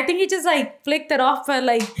 Like, I think he just like flicked it off, but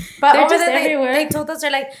like, But they're over just there, everywhere. they told us, they're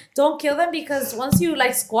like, don't kill them because once you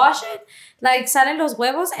like squash it, like salen los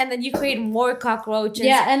huevos, and then you create more cockroaches.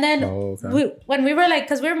 Yeah, and then Oh, okay. when we were like,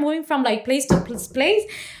 because we were moving from like place to place,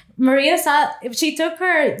 Maria saw, she took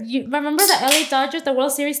her, you remember the LA Dodgers, the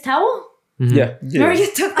World Series towel? Yeah. Maria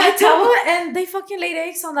took I that told towel. her, and they fucking laid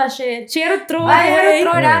eggs on that shit. She had to throw it I had away. to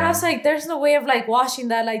throw it out. I was like, there's no way of like washing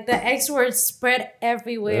that. Like the eggs were spread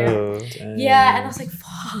everywhere. Yeah, and I was like,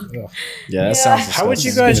 fuck. Yeah, that Yeah. sounds How would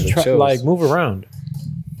you Give guys me the chills. like move around?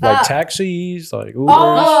 Like taxis, like Ubers?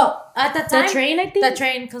 Oh, at the time, The train, I think. the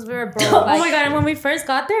train, because we were broke. Oh my god! And when we first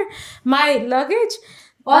got there, my luggage.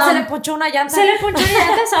 Se le ponchó una llanta. Se le ponchó la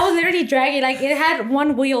llanta, so I was literally dragging. Like it had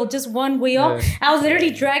one wheel, just one wheel. Yeah. I was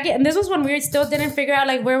literally dragging, and this was when we still didn't figure out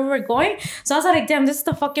like where we were going. So I was like, "Damn, this is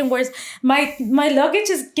the fucking worst." My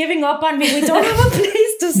luggage is giving up on me. We don't have a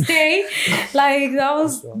place to stay. Like that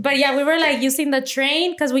was, but yeah, we were like using the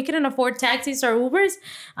train because we couldn't afford taxis or Ubers.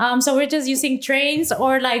 So we're just using trains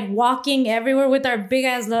or like walking everywhere with our big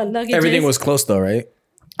ass luggage. Everything was close though, right?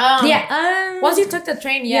 yeah. Once you took the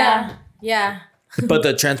train, yeah. But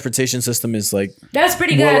the transportation system is like That was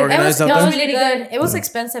pretty Well good. organized It out was there? really good. It was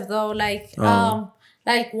expensive though. Like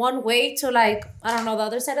one way to like I don't know the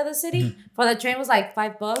other side of the city for the train was like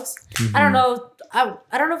 $5. I don't know.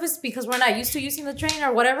 I don't know if it's because we're not used to using the train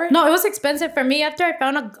or whatever. No, it was expensive for me. After I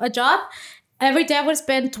found a job, every day I would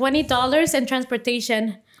spend $20 in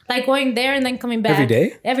transportation, like going there and then coming back. Every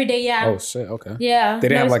day? Every day, yeah. Oh shit. Okay. Yeah. They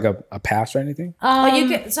didn't have That like a pass or anything. was- You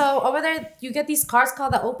get so over there you get these cards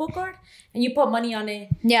called the Opal card and you put money on it.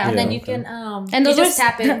 Yeah. And then Yeah, you can and those you were just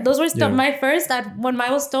tap it. Those were still Yeah. my first. That when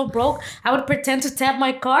mine was still broke, I would pretend to tap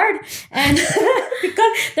my card, and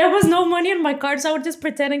because there was no money on my card, so I would just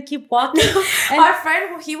pretend and keep walking. And Our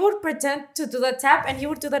friend, he would pretend to do the tap and he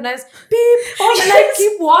would do the nice beep and like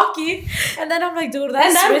keep walking. And then I'm like, dude, that's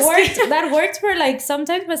and that risky. worked. That worked for like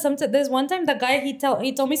sometimes, but sometimes there's one time the guy he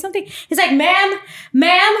told me something. He's like,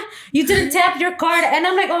 ma'am, you didn't tap your card, and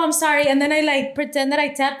I'm like, oh, I'm sorry. And then I like pretend that I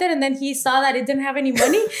tapped it, and then he saw that it didn't have any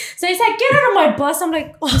money, so he's like, get out of my bus. I'm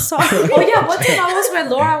like, oh, sorry. Oh yeah, one time I was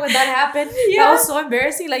with Laura when that happened. Yeah. That was so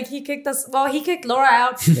embarrassing. Like he kicked us. Well, he kicked Laura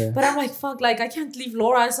out. But I'm like, fuck. Like I can't leave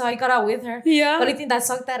Laura, so I got out with her. Yeah. The only thing that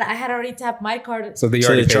sucked that I had already tapped my card. So they so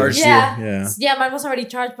already they paid. charged you. Yeah. Yeah. Mine was already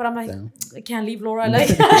charged, but I'm like, I can't leave Laura. Like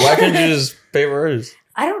Why can't you just pay for hers?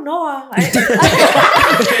 I don't know. I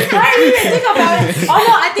didn't even think about it. Oh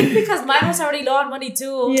no, I think because mine was already low on money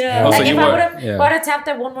too. Yeah. Oh, Like so if you I were- would have yeah. tapped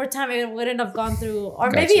it one more time, it wouldn't have gone through, or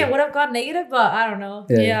maybe Gotcha. it would have gone negative. But I don't know.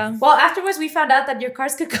 Yeah. Well, afterwards we found out that your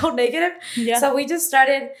cards could go negative. Yeah. So we just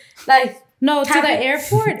started like No, to the Tapping.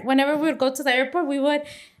 airport. Whenever we would go to the airport,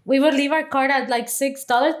 we would leave our card at like $6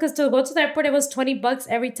 because to go to the airport it was $20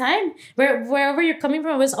 every time. Wherever you're coming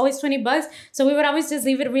from, it was always $20. So we would always just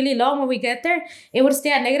leave it really low. When we get there, it would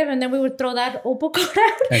stay at negative, and then we would throw that Opal card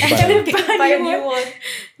out And and buy then buy a new new one. one.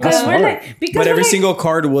 Because That's we're smart. like, because But we're every like, single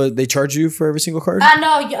card they charge you for every single card?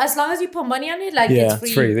 No, as long as you put money on it, like Yeah, it's it's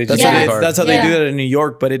free. Free. They just That's Yeah. how use they, the card. that's how they Yeah. do that in New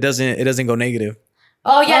York, but it doesn't go negative.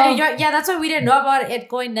 Oh yeah, New York. Yeah, that's why we didn't know about it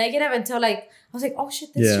going negative until like I was like, oh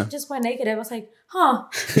shit, this Yeah. shit just went negative. I was like, huh.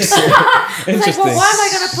 I was like, well, why am I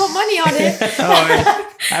gonna put money on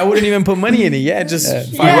it? I wouldn't even put money in it. Yeah, just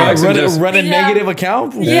 $5 and just- run a Yeah. negative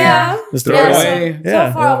account. Yeah. Just throw it Yeah, away. so-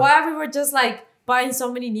 So for a while, we were just like buying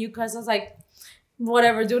so many new cars. I was like,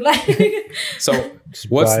 whatever, dude. Like, So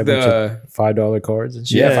what's Buy a bunch the of $5 cards and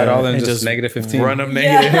shit. yeah $5 and and just just negative 15? Run them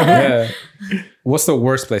negative. Yeah. What's the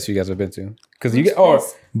worst place you guys have been to? Because you get or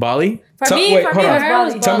Bali? for Tell- me, wait, for hold me, on. it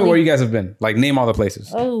was Bali. tell me where you guys have been. Like name all the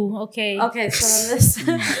places. Oh, okay. Okay, so this.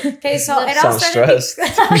 Okay, so it all Sounds started. stressed.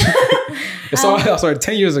 It's all sorry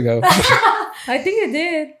 10 years ago. I think I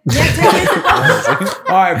did.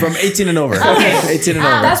 All right, from 18 and over. Okay. 18 and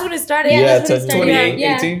over. That's when it started. Yeah, that's when it 10, started. 28,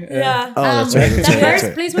 Yeah. 18? Yeah. Oh, that's right. The That's right. That's first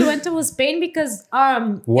right. place we went to was Spain because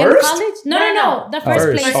in Worst? college. No. The first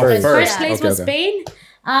First. place. Oh, The first. first place Okay, was okay. Spain.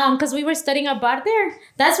 Because we were studying abroad there.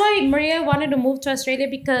 That's why Maria wanted to move to Australia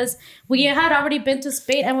because we had already been to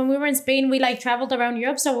Spain, and when we were in Spain, we like traveled around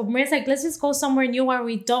Europe. So Maria's like, let's just go somewhere new where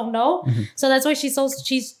we don't know. So that's why she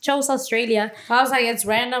chose Australia. I was like, it's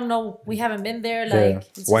random. No, we haven't been there. Yeah. Like,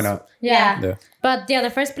 it's Why just- not? Yeah. Yeah. But yeah,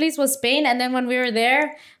 the first place was Spain, and then when we were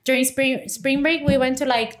there during spring break, we went to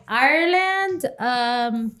like Ireland,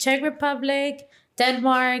 Czech Republic,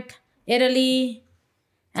 Denmark, Italy,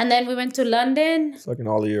 and then we went to London. Fucking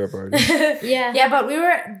all of Europe already. Yeah. Yeah, but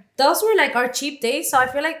those were like our cheap days. So I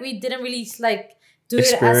feel like we didn't really like do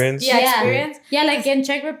Experience. it as experience. Yeah, like in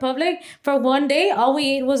Czech Republic, for one day, all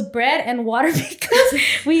we ate was bread and water because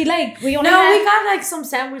we only No, had, we got like some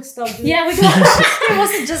sandwich stuff. Dude. yeah, we got. It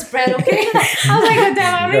wasn't just bread, okay? I was like, oh,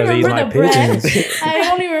 damn, I You only guys eat remember my the bread. pigeons. I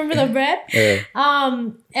only remember the bread. Yeah.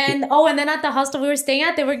 And then at the hostel we were staying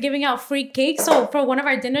at, they were giving out free cake. So for one of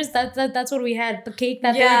our dinners, that's what we had, the cake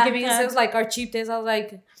that they Yeah, were giving because out. it was like our cheap days. I was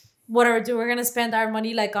like, whatever, dude, we're gonna spend our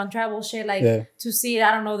money like on travel shit, like Yeah. to see,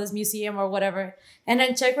 I don't know, this museum or whatever. And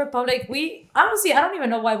then Czech Republic, we honestly, I don't even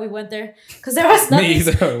know why we went there because there was Me nothing.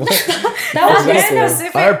 either. What? That was That's very cool.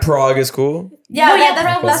 specific. Our Prague is cool. Yeah, No, yeah, yeah,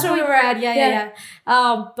 Prague that's was where we were at. Yeah.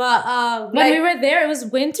 When Like, we were there, it was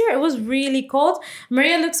winter. It was really cold.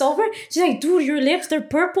 Maria looks over. She's like, dude, your lips, they're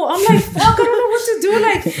purple. I'm like, fuck, I don't know what to do.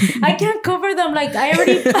 Like, I can't cover them. Like, I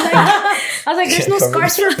already, like, I was like, there's no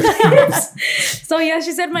scars for my lips. So, yeah,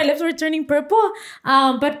 she said my lips were turning purple.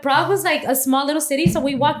 But Prague was like a small little city. So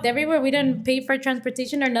we walked everywhere. We didn't pay for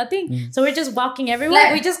transportation or nothing. So we're just walking everywhere.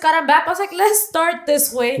 like we just got on map. I was like, let's start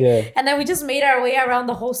this way. Yeah. And then we just made our way around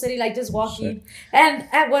the whole city, like just walking. And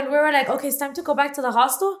when we were like, okay, it's time to go back to the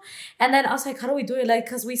hostel. And then I was like, how do we do it? Like,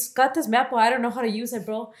 because we got this map, but I don't know how to use it,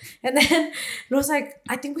 bro. And then I was like,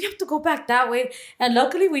 I think we have to go back that way. And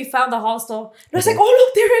luckily we found the hostel. And I was like, oh,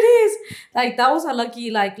 look, there it is. Like, that was a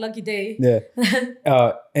lucky day.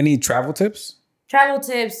 Yeah. Any travel tips? Travel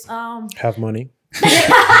tips. Have money.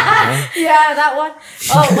 Yeah, that one.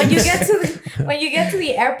 Oh, when you get to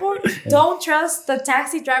the airport, don't trust the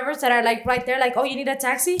taxi drivers that are like right there, like, oh, you need a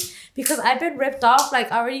taxi, because I've been ripped off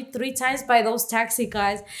like already 3 times by those taxi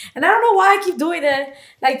guys, and I don't know why I keep doing it.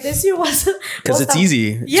 Like this year was Because it's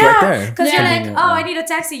easy. It's yeah, right there. because Yeah. you're like, oh, I need a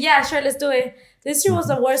taxi. Yeah, sure, let's do it. This year was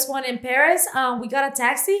the worst one in Paris. We got a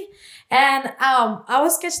taxi, and I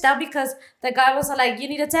was sketched out because the guy was like, "You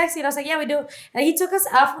need a taxi," and I was like, "Yeah, we do." And he took us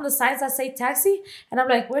out from the signs that say taxi, and I'm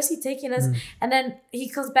like, "Where's he taking us?" And then he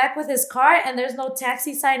comes back with his car, and there's no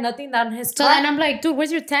taxi sign, nothing on his So car. then I'm like, dude,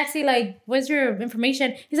 where's your taxi? Like, where's your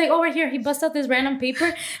information? He's like, over here. He busts out this random paper,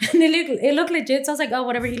 and it looked legit. So I was like, oh,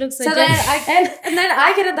 whatever. He looks So legit. then and then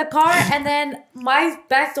I get in the car, and then my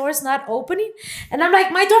back door's not opening, and I'm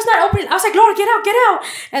like, my door's not opening. I was like, Laura, get out.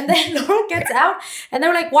 And then Laura gets out, and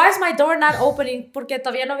they're like, why is my door not opening? Porque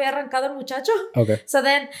todavía no había arrancado el muchacho. Okay. So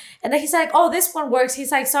then, and then he's like, oh, this one works.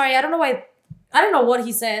 He's like, sorry, I don't know what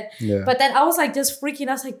he said. Yeah. But then I was like just freaking.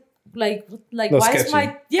 I was like Little why sketchy. is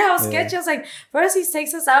my I was sketchy. I was like, first he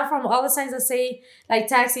takes us out from all the signs that say like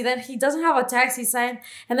taxi, then he doesn't have a taxi sign,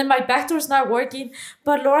 and then my back door's not working.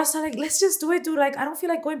 But Laura's like, let's just do it, dude. Like, I don't feel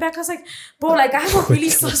like going back. I was like, bro, like I have a really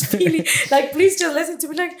sus feeling. Like, please just listen to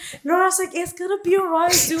me. Like, Laura's like, it's gonna be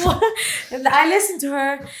alright, dude. And I listened to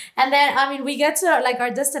her, and then I mean we get to like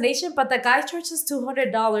our destination, but the guy charges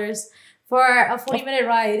 $200 for a 40-minute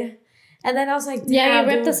ride. And then I was like, yeah, damn,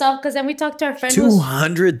 he ripped dude. us off because then we talked to our friend who's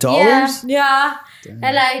 $200? Yeah.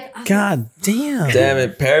 And like, God damn. Damn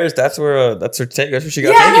it, Paris. That's where that's her take. That's what she got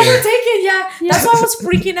yeah, that's taken. her taken. Yeah. That's why I was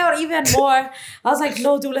freaking out even more. I was like,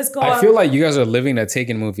 no, dude, let's go. I feel like you guys are living a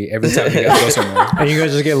Taken movie every time you guys go somewhere. And you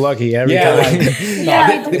guys just get lucky every Yeah, time. like,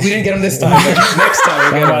 Yeah. we didn't get him this time. But next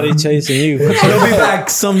time we get Somebody him. chasing you. He'll be back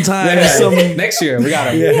sometime. Next year we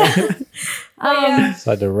got him. It's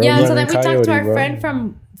like the road yeah, so then running we talked coyote, to our bro. friend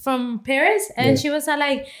from Paris, and she was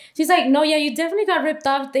like, she's like, no, yeah, you definitely got ripped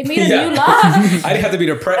off. They made a new law. I didn't have to be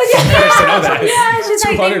from Paris to know that. Yeah, she's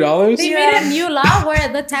like, $200. They made a new law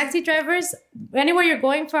where the taxi drivers, anywhere you're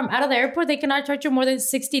going from out of the airport, they cannot charge you more than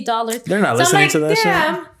 $60. They're not So I'm listening like, to that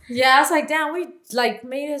damn. shit. Yeah, I was like, damn, we like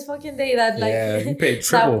made his fucking day that like. Yeah, you paid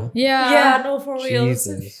triple. Yeah, no, for real.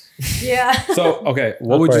 Jesus. Yeah. So okay,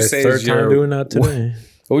 what would you say is third time your doing that today?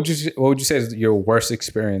 what would you say is your worst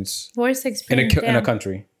experience Worst in experience. in a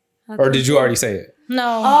country? Or did you already say it?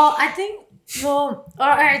 No. Oh, I think. Well, all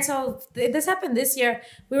right. So this happened this year.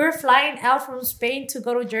 We were flying out from Spain to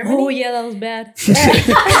go to Germany. Oh, yeah, that was bad.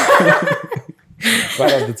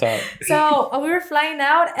 Right off the top. So we were flying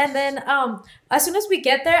out, and then as soon as we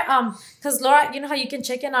get there, because Laura, you know how you can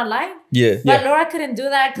check in online, Yeah. but Laura couldn't do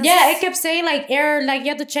that. Yeah, it kept saying like error, like you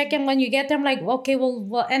have to check in when you get there. I'm like, okay,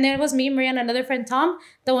 well, and then it was me, Maria, and another friend, Tom,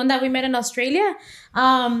 the one that we met in Australia.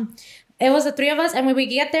 It was the three of us, and when we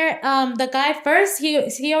get there, the guy first,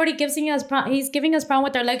 he already he's giving us problem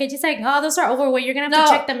with our luggage. He's like, oh, those are overweight. You're gonna have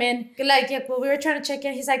to check them in. Like, yeah, well, we were trying to check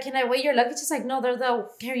in. He's like, can I weigh your luggage? He's like, no, they're the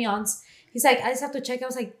carry-ons. He's like, I just have to check it. I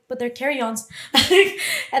was like, but they're carry-ons.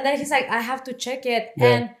 And then he's like, I have to check it. Yeah.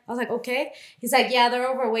 And I was like, okay. He's like, yeah, they're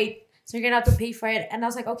overweight. So you're gonna have to pay for it. And I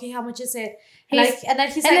was like, okay, how much is it?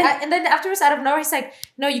 And then afterwards, out of nowhere, he's like,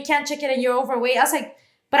 no, you can't check it and you're overweight. I was like,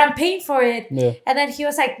 but I'm paying for it. Yeah. And then he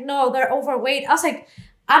was like, no, they're overweight. I was like,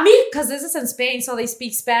 amigo, because this is in Spain, so they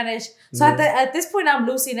speak Spanish. So at this point, I'm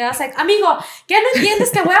losing it. I was like, amigo, ¿qué no entiendes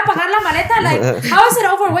que voy a pagar la maleta? Like, how is it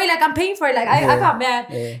overweight? Like, I'm paying for it. Like, I got mad.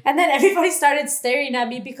 Yeah. And then everybody started staring at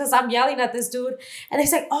me because I'm yelling at this dude. And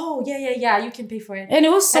he's like, oh, yeah, you can pay for it. And it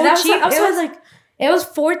was so cheap. It was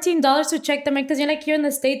 $14 to check them in, because you're like, here in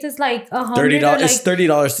the States, it's like $100. $30. It's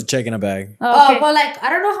 $30 to check in a bag. Oh, okay. Well, like,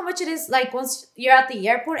 I don't know how much it is, like, once you're at the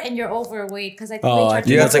airport and you're overweight, because I think they charge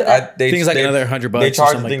yeah, it's like I think it's like another $100. They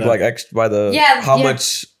charge or things like like extra by the how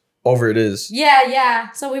much over it is.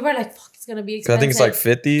 Yeah. So we were like, fuck, it's gonna be expensive. I think it's like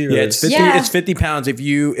 50. Or yeah, it's 50. Yeah. It's 50 pounds. If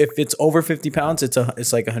it's over 50 pounds,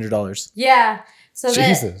 it's like $100. Yeah. So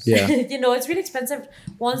Jesus. Yeah. you know, it's really expensive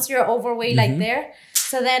once you're overweight, like there.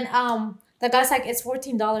 So then the guy's like, it's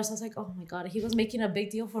 $14. I was like, oh my God, he was making a big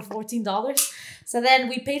deal for $14. So then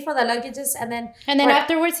we paid for the luggages, and then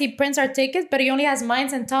afterwards he prints our tickets, but he only has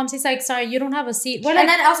mine and Tom's. He's like, sorry, you don't have a seat. And then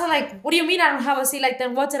I was like, what do you mean I don't have a seat? Like,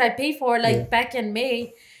 then what did I pay for? Like back in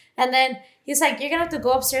May. And then he's like, you're gonna have to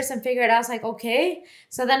go upstairs and figure it out. I was like, okay.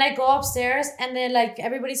 So then I go upstairs, and then like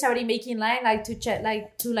everybody's already making line, like to check,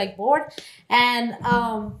 like to like board. And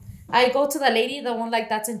I go to the lady, the one like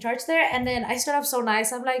that's in charge there, and then I start off so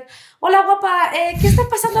nice. I'm like, hola guapa, ¿qué está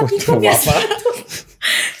pasando aquí con mi asiento?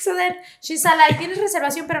 So then she's like, tienes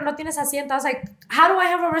reservación pero no tienes asiento. I was like, how do I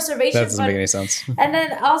have a reservation? That doesn't make any sense. And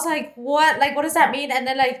then I was like, what? Like, what does that mean? And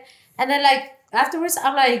then afterwards,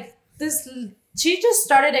 I'm like, she just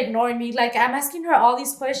started ignoring me. Like, I'm asking her all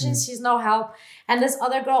these questions. She's no help. And this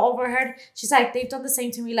other girl overheard. She's like, they've done the same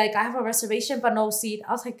to me. Like, I have a reservation, but no seat.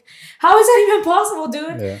 I was like, how is that even possible,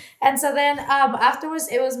 dude? Yeah. And so then afterwards,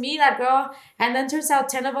 it was me, that girl. And then turns out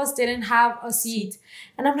 10 of us didn't have a seat.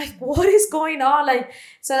 And I'm like, what is going on? Like,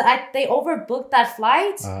 so they overbooked that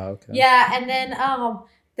flight. Okay. Yeah. And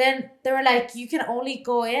then they were like, you can only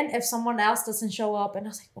go in if someone else doesn't show up. And I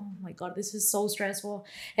was like, oh my God, this is so stressful.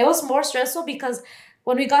 It was more stressful because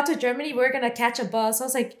when we got to Germany, we were going to catch a bus. I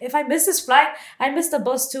was like, if I miss this flight, I missed the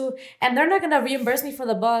bus too. And they're not going to reimburse me for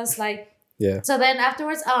the bus. Like, yeah. So then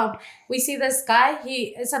afterwards, we see this guy.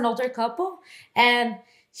 He is an older couple. And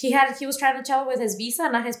he was trying to travel with his visa,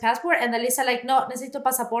 not his passport. And then Lisa like, no, necesito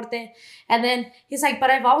pasaporte. And then he's like, but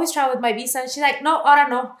I've always traveled with my visa. And she's like, no, ahora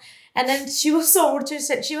no. And then she was so rude.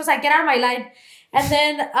 She was like, get out of my line. And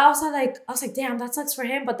then I was like, damn, that sucks for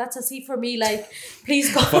him, but that's a seat for me. Like,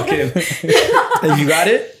 please go. Fuck him. And you got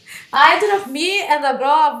it? I ended up, me and the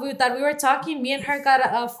girl that we were talking, me and her got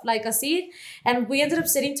a seat, and we ended up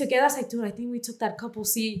sitting together. I was like, dude, I think we took that couple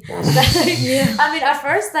seat. Yeah. I mean, at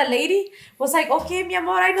first the lady was like, okay, mi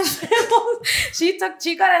amor, I know. She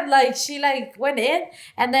got it, like, she like went in,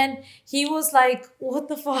 and then he was like, what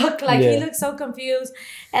the fuck? Like, he looked so confused.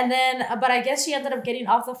 And then, but I guess she ended up getting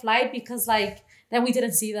off the flight because like, then we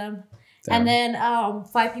didn't see them. Damn. And then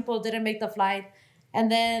 5 people didn't make the flight. And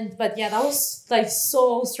then, but yeah, that was like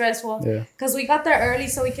so stressful. Yeah. Because we got there early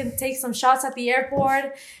so we can take some shots at the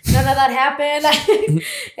airport. None of that happened.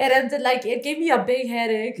 It ended like, it gave me a big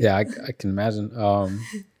headache. Yeah, I can imagine.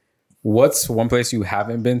 What's one place you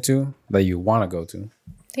haven't been to that you want to go to?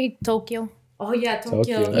 I think Tokyo. Oh yeah,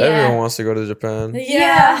 Tokyo. Yeah. Everyone wants to go to Japan.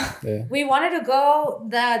 Yeah. We wanted to go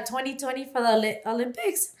the 2020 for the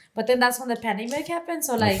Olympics, but then that's when the pandemic happened.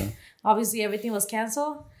 So like, obviously everything was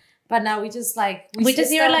canceled. But now we just like we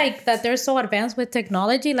just hear like that they're so advanced with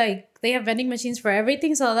technology, like they have vending machines for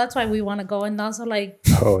everything, so that's why we want to go. And also like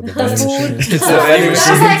the food. It's the vending I was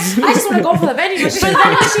machine. like, I just want to go for the vending machine. The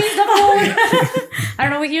vending machine's the food. I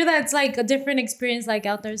don't know. We hear that it's like a different experience like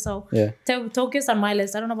out there. So Yeah. Tokyo's on my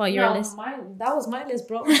list. I don't know about your No, list. that was my list,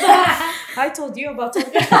 bro. I told you about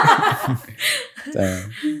Tokyo.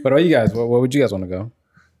 Damn. What about you guys? What would you guys want to go?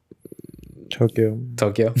 Tokyo.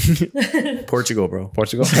 Tokyo, Portugal, bro.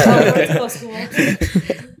 Portugal.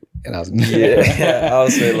 And I was Yeah, I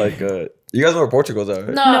would say like you guys know where Portugal's at,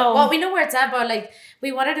 right? No, well, we know where it's at, but like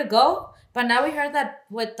we wanted to go, but now we heard that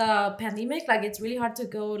with the pandemic, like it's really hard to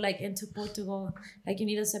go like into Portugal. Like you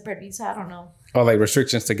need a separate visa. I don't know. Oh, like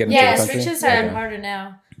restrictions to get into Yeah, the country? restrictions are harder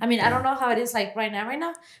now. I mean, I don't know how it is like right now,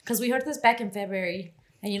 because we heard this back in February,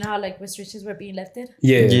 and you know how like restrictions were being lifted.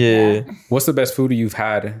 Yeah. What's the best food you've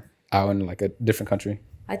had out in like a different country?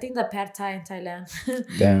 I think the pad thai in Thailand.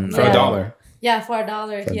 Damn, for Yeah. $1. Yeah, for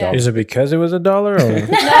 $1. Yeah. $1. Is it because it was $1 or? No,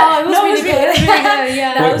 it was really good.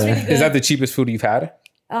 Yeah, That was really good. Is that the cheapest food you've had?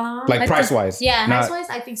 Like price wise? yeah. Not, Price-wise,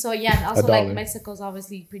 I think so. Yeah, and also like $1. Mexico's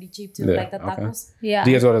obviously pretty cheap too, Yeah, like the okay. tacos. yeah.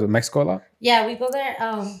 do you guys go to Mexico a lot? Yeah, we go there.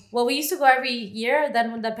 Well, we used to go every year.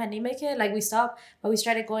 Then when the pandemic hit, like we stopped, but we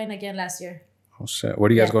started going again last year. Oh shit. Where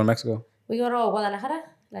do you guys Yeah. go in Mexico? We go to Guadalajara.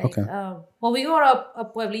 Like, Okay. Well, we go to a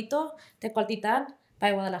pueblito, Tecualtitan,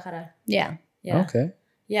 by Guadalajara. Yeah. Yeah. Okay.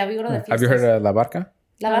 Yeah, we go to the fiestas. Have you heard of La Barca?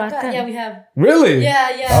 La La Barca? Barca? Yeah, we have. Really?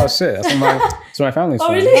 Yeah, yeah. Oh shit. That's where my family's Oh,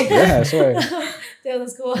 from. really? Yeah, I swear. Yeah,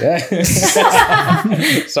 that's cool. Yeah.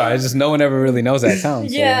 Sorry, it's just no one ever really knows that town.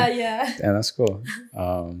 So. Yeah, yeah. Damn, that's cool.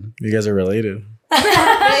 You guys are related.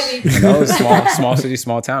 Maybe. You know, it's small city,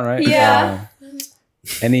 small town, right? Yeah.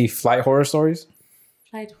 Any flight horror stories?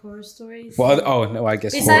 Flight horror stories. Well, oh no, I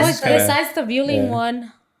guess Besides- horror's kinda- Besides the viewing yeah.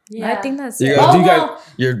 one, Yeah. I think that's You it. guys- Oh, do you guys- well,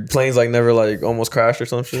 Your plane's like never like almost crashed or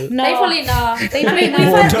some shit. no. Thankfully, no. Thankfully,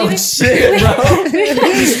 no. No shit, bro.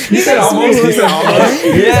 He said almost. He said almost.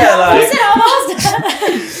 Yeah, We like said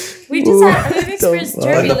almost. We've experienced fuck?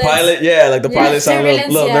 like turbulence. the pilot. Yeah, like the Yeah, pilot sounded a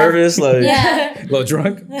turbulence, little yeah. nervous. Like Yeah. A little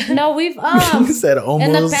drunk. No, we've You said almost.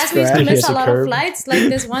 in the past we used to crashed. miss Here's a a lot of curb. flights. Like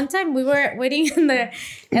this one time, we were waiting in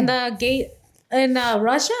the gate in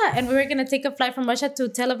Russia, and we were gonna take a flight from Russia to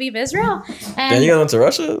Tel Aviv, Israel. And then you guys went to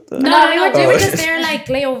Russia. no, we Oh. were just there like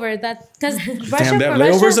layover. That because Russia Damn, they have for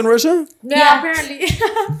layovers Russia. in Russia? Yeah, apparently.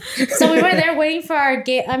 So we were there waiting for our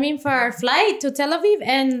for our flight to Tel Aviv,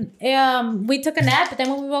 and we took a nap. But then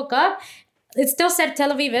when we woke up, it still said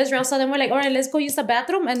Tel Aviv, Israel. So then we're like, all right, let's go use the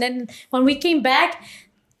bathroom. And then when we came back,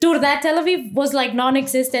 dude, that Tel Aviv was like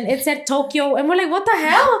non-existent. It said Tokyo, and we're like, what the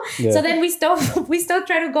hell? Yeah. So then we still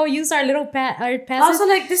try to go use our little our passes. Also,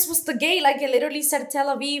 like, this was the gate. Like, it literally said Tel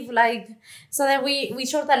Aviv. Like, so then we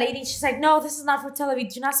showed the lady. She's like, no, this is not for Tel Aviv.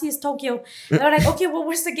 Do you not see it's Tokyo? And we're like, okay, well,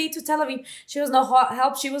 where's the gate to Tel Aviv? She was no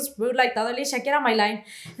help. She was rude. Like, the other lady, she's like, get on my line.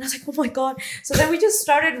 And I was like, oh my God. So then we just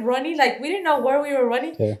started running. Like, we didn't know where we were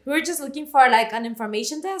running. Yeah. We were just looking for, like, an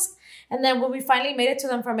information desk. And then when we finally made it to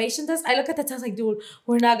the information desk, I look at the test like, dude,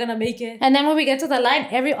 we're not going to make it. And then when we get to the line,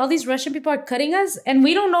 all these Russian people are cutting us, and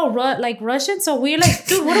we don't know Russian, so we're like,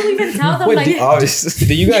 dude, what do we even tell them? Wait, like, Obviously.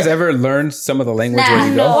 Did you guys ever learn some of the language where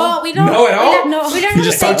you go? Well, we don't. No, at all? no, we learn You how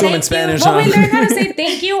just to say talk to them in thank you. Spanish, Well, we huh? learn how to say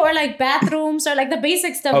thank you, or like bathrooms, or like the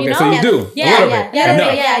basic stuff. Okay, you know? so you do. Yeah, a little yeah, bit. yeah,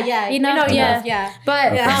 Enough. yeah. You know, We yeah. enough, yeah.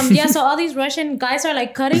 But Yeah. so all these Russian guys are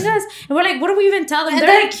like cutting us, and we're like, what do we even tell them? And They're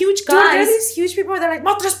then, like huge dude, they're guys. these huge people. They're like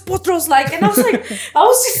matros potros, like, and I was like, I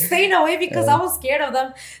was just staying away because I was scared of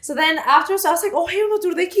them. So then afterwards, I was like, oh hell no,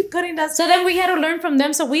 dude, they keep cutting us. So then we had to learn from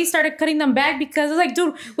them. So we started cutting them back because I was like,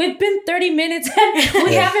 dude, we've been 30 minutes and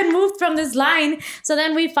we haven't moved from this line. So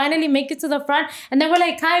then we finally make it to the front. And then we're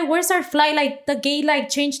like, hi, where's our flight? Like the gate like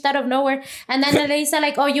changed out of nowhere. And then the lady said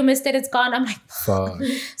like, oh, you missed it. It's gone. I'm like, Fuck.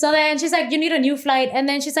 so then she's like, you need a new flight. And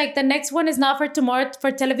then she's like, the next one is not for tomorrow,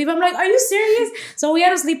 for Tel Aviv. I'm like, are you serious? So we had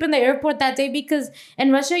to sleep in the airport that day because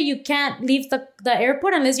in Russia, you can't leave the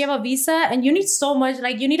airport unless you have a visa. And you need so much.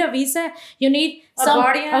 Like you need a visa. You need a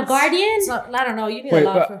guardian. So, I don't know. You need Wait, a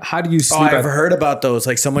lot but for. how do you Oh, sleep? I've at, heard about those.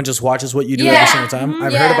 Like someone just watches what you do Yeah. every single time.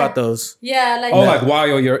 I've Yeah. heard about those. Yeah, like. like while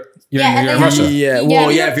you're Yeah, and in they Russia. Yeah. Yeah,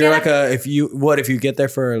 Well, you yeah. don't If you're get like if you get there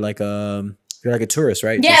for like if you're like a tourist,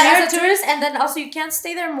 right? Yeah, Yeah. as a tourist, and then also you can't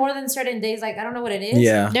stay there more than certain days. Like I don't know what it is.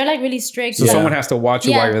 Yeah. They're like really strict. So Yeah. someone has to watch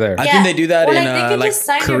you Yeah. while you're there. I Yeah. think they do that Or, in like, they could like just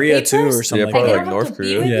sign your Korea too, papers. or something Yeah, like probably that. like don't North have to be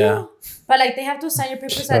Korea. with Yeah. you, but like they have to sign your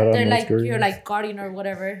papers Shout that out they're North like Korea. your like guardian or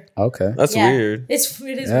whatever. Okay. That's Yeah. weird. It is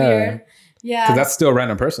Yeah. weird. Yeah. Because that's still a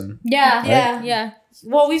random person. Yeah, Yeah. yeah.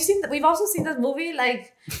 Well, we've also seen this movie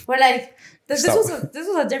like where like this was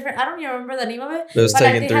a different. I don't even remember the name of it. It was but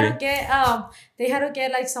like Taken they had to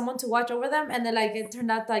get like someone to watch over them, and then like it turned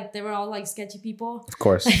out like they were all like sketchy people. Of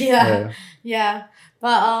course. Yeah.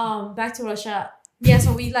 But back to Russia. Yeah,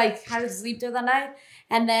 so we like had to sleep there that night,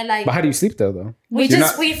 and then like But how do you sleep there though?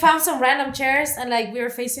 we found some random chairs, and like we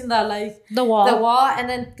were facing the wall, and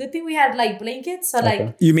then good thing we had like blankets, so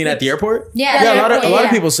like You mean at the airport? Yeah, Yeah, a lot of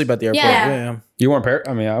yeah. people sleep at the airport. Yeah. Yeah. You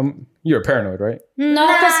weren't you were paranoid, right? No,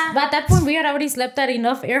 because at that point we had already slept at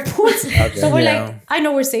enough airports. So we're Yeah. like, I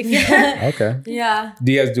know we're safe here. Okay. yeah.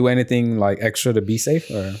 Do you guys do anything like extra to be safe,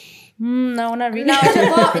 or No, not really. No,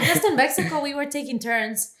 just in Mexico we were taking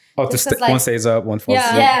turns. Just 'cause, like, one stays up, one falls Yeah.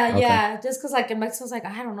 asleep? Yeah, Okay. yeah. Just because like in Mexico, it's like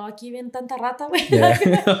I don't know, aquí ven tanta rata, güey. Yeah.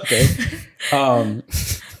 Okay.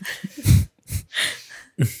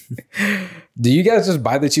 Do you guys just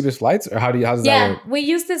buy the cheapest flights, or how does that Yeah, work? we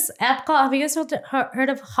use this app called. Have you guys heard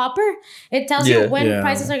of Hopper? It tells you when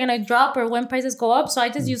prices are gonna drop or when prices go up. So I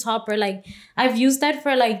just use Hopper. Like I've used that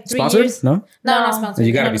for like 3 Sponsored? years. No. No, not sponsored.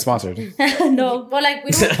 You gotta be sponsored. No. Well, like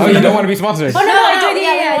we don't. Oh, you don't want to be sponsored. Oh no, I do.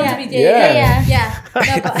 we want to be Yeah.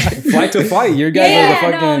 No, but, Flight to flight. You guys Yeah,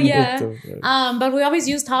 are the fucking. yeah. But we always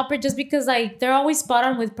used Hopper just because like they're always spot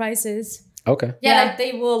on with prices. Okay. yeah, like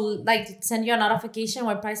they will like send you a notification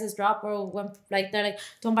when prices drop or when like they're like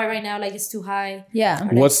don't buy right now, like it's too high. Yeah.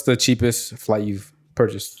 What's the cheapest flight you've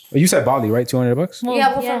purchased? Oh, you said Bali, right? $200.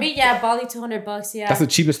 Well, For me, Bali $200. Yeah. That's the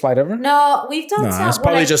cheapest flight ever. No, we've done some. It's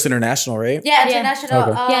probably just international, right? Yeah, international.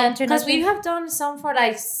 Okay. Yeah, Because we international. have done some for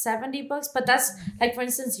like $70, but that's like for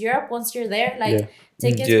instance Europe. Once you're there, like Yeah.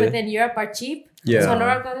 tickets Yeah. within Europe are cheap. Yeah. So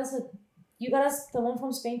Laura got us you got us the one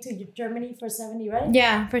from Spain to Germany for 70, right?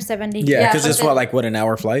 Yeah, for 70. Yeah, because but it's then- what an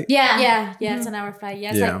hour flight? Yeah. Yeah, it's an hour flight. Yeah,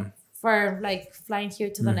 it's Yeah. like for like flying here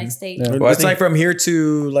to the next state. Yeah. Well, I It's think- like from here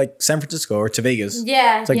to like San Francisco or to Vegas.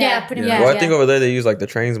 Yeah, like- Yeah, pretty Yeah. much. Well, I think over there they use like the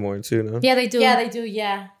trains more too, no? Yeah, they do. Yeah, they do.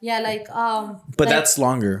 Yeah, like But like- that's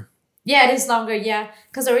longer. yeah, it is longer. Yeah,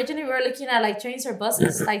 because originally we were looking at like trains or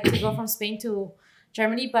buses, like to go from Spain to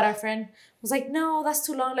Germany, but our friend was like, "No, that's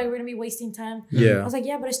too long. Like we're gonna be wasting time." I Yeah. was like,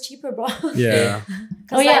 "Yeah, but it's cheaper, bro." Yeah.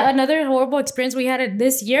 Oh yeah, another horrible experience we had it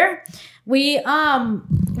this year. We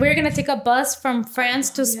were gonna take a bus from France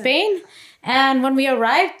to Spain, and when we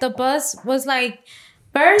arrived, the bus was like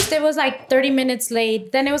first it was like 30 minutes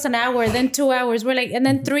late, then it was an hour, then 2 hours. We're like, and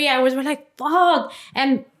then 3 hours. We're like, fuck.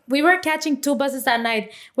 And we were catching 2 buses that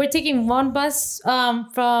night. We're taking one bus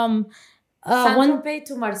from Saint-Tropez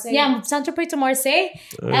to Marseille. Yeah, Saint-Tropez to Marseille.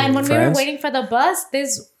 And when we were France? waiting for the bus,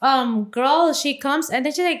 this girl, she comes and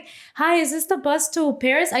then she's like, "Hi, is this the bus to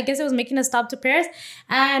Paris?" I guess it was making a stop to Paris.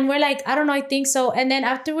 And we're like, "I don't know, I think so." And then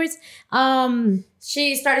afterwards,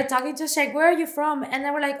 she started talking to us, like, "Where are you from?" And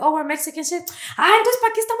then we're like, "Oh, we're Mexican." Shit. Entonces,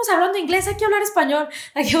 ¿para qué estamos hablando inglés? Hay que hablar español.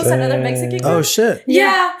 Like, it was another Mexican girl. Oh shit.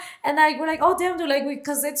 Yeah. And like, we're like, "Oh, damn, dude." Like,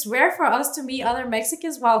 because it's rare for us to meet other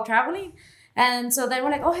Mexicans while traveling. And so then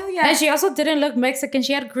we're like, "Oh, hell yeah." and she also didn't look Mexican.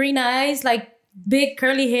 She had green eyes, like big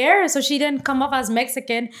curly hair, so she didn't come off as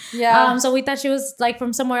Mexican. Yeah. So we thought she was like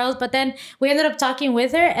from somewhere else, but then we ended up talking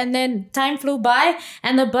with her, and then time flew by,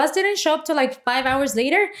 and the bus didn't show up till like 5 hours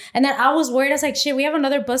later. And then I was worried. I was like, shit, we have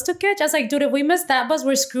another bus to catch. I was like, dude, if we miss that bus,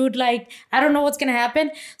 we're screwed. Like, I don't know what's gonna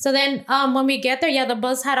happen. So then when we get there, yeah, the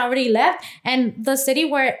bus had already left, and the city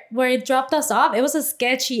where it dropped us off, it was a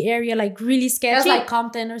sketchy area, like really It sketchy. was like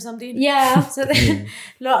Compton or something. yeah. So then,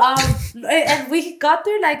 and we got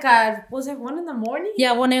there like was it 1 in the morning?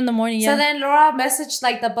 Yeah, 1 in the morning. Yeah. So then Laura messaged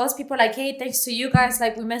like the bus people like, "Hey, thanks to you guys,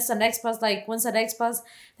 like we missed the next bus. Like when's the next bus?"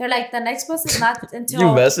 They're like, "The next bus is not until." You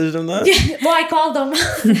messaged them that? Well, I called them.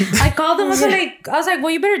 I was like, well,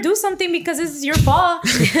 you better do something because this is your fault.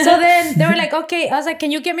 So then they were like, okay. I was like,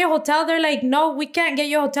 can you get me a hotel? They're like, no, we can't get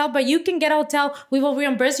you a hotel, but you can get a hotel. We will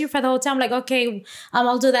reimburse you for the hotel. I'm like, okay,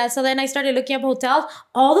 I'll do that. So then I started looking up hotels.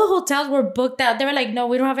 All the hotels were booked out. They were like, no,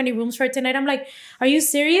 we don't have any rooms for tonight. I'm like, are you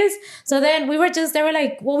serious? So then they were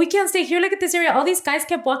like, well, we can't stay here. Look at this area. All these guys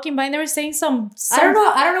kept walking by and they were saying some I don't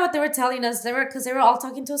know what they were telling us. Because they were all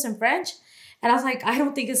talking to us in French. And I was like, I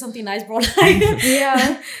don't think it's something nice, bro.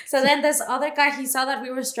 Yeah. So then this other guy, he saw that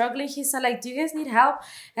we were struggling. He said, like, do you guys need help?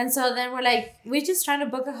 And so then we're like, we're just trying to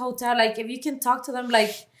book a hotel. Like, if you can talk to them,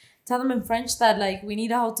 like, tell them in French that, like, we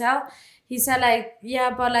need a hotel. He said, like,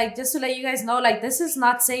 yeah, but, like, just to let you guys know, like, this is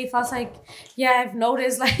not safe. I was like, yeah, I've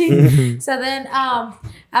noticed. Like, so then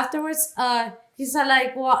afterwards, he said,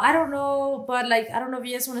 like, well, I don't know, but, like, I don't know if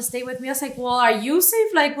you guys want to stay with me. I was like, well, are you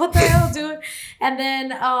safe? Like, what the hell, dude? And then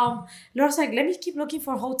Laura's like, let me keep looking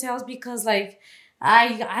for hotels because, like,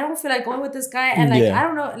 I don't feel like going with this guy, and like Yeah. I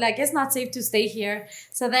don't know, like it's not safe to stay here.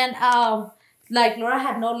 So then like Laura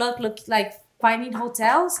had no luck like finding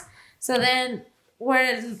hotels. So then what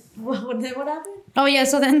happened? Oh yeah,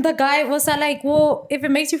 so then the guy was like, well, if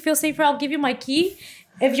it makes you feel safer, I'll give you my key.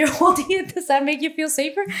 If you're holding it, does that make you feel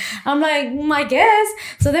safer? I'm like, I guess.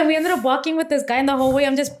 So then we ended up walking with this guy in the hallway.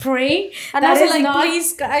 I'm just praying. And that I was is like, not-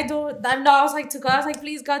 please, I was like to God, I was like,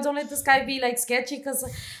 please, God, don't let this guy be like sketchy, because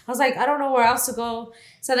I was like, I don't know where else to go.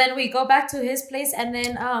 So then we go back to his place, and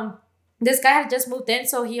then this guy had just moved in,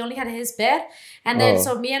 so he only had his bed. And then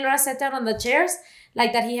so me and Laura sat down on the chairs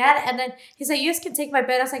like that he had, and then he's like, you guys can take my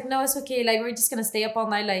bed. I was like, no, it's okay. Like, we're just gonna stay up all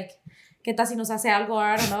night. Like, ¿qué tal si nos hace algo? Or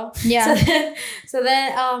I don't know. Yeah. So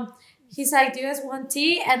then he's like, do you guys want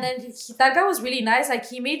tea? And then that guy was really nice. Like,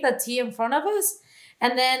 he made the tea in front of us.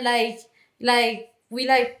 And then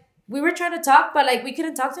we were trying to talk, but like we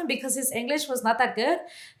couldn't talk to him because his English was not that good.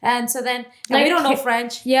 And so then Like, we don't know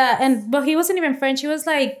French. Yeah, but he wasn't even French. He was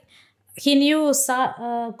like, he knew He was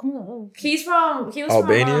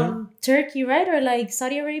Albania? from Turkey, right? Or like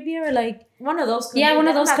Saudi Arabia, or like one of those countries. yeah, one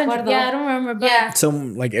of No those me countries. acuerdo. Yeah, I don't remember. But Yeah.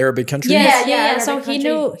 Some like Arabic countries. yeah. Yeah, So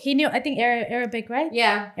Arabic he knew. I think Arabic, right?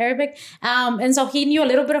 Yeah. Arabic. And so he knew a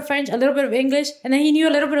little bit of French, a little bit of English, and then he knew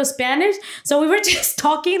a little bit of Spanish. So we were just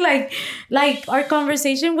talking like our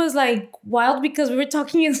conversation was like wild because we were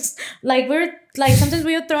talking in like sometimes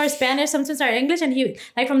we would throw our Spanish, sometimes our English, and he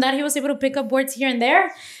like from that he was able to pick up words here and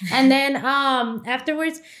there. And then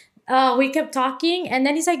afterwards we kept talking, and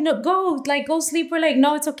then he's like, no, go sleep. We're like,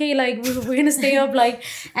 no, it's okay, like we're gonna stay up, like.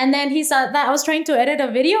 And then he saw that I was trying to edit a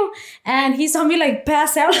video, and he saw me like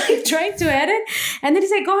pass out like trying to edit, and then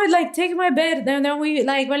he's like, go ahead, like take my bed. And then we're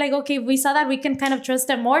like, okay, we saw that we can kind of trust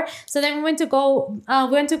them more. So then we went to go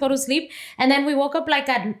to sleep, and then we woke up like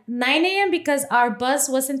at 9 a.m. because our bus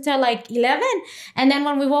wasn't till like 11. And then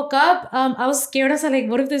when we woke up, I was scared. I was like,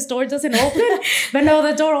 what if this door doesn't open? But no,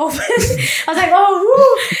 the door opened. I was like, oh,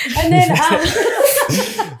 woo. And then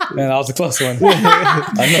Man, that was a close one.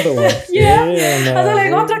 Another one. yeah. no. I was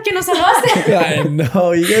like, otra que no salvaste. I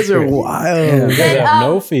know, you guys are wild. You guys Then, have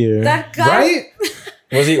no fear. That guy. Right?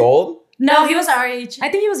 Was he old? No, he was our age. I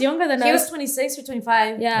think he was younger than He us. was 26 or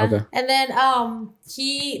 25. Yeah. Okay. And then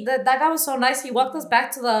that guy was so nice. He walked us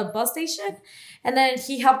back to the bus station, and then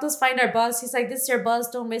he helped us find our bus. He's like, this is your bus,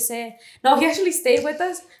 don't miss it. No, he actually stayed with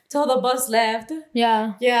us till the bus left.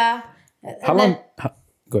 Yeah. Yeah. How long?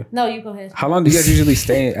 Go ahead. No, you go ahead. How long do you guys usually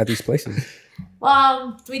stay at these places?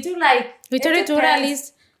 We do like We tried to do it at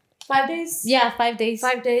least 5 days. Yeah, 5 days.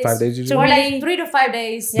 5 days. 5 days usually? Or Really? like 3 to 5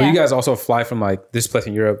 days. But you guys also fly from like this place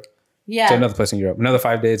in Europe Yeah. to another place in Europe. Another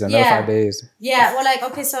 5 days, another Yeah. 5 days. Yeah. Well, like,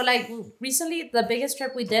 okay, so like recently the biggest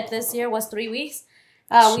trip we did this year was 3 weeks.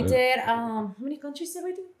 We did how many countries did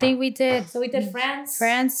we do? I think we did So we did France,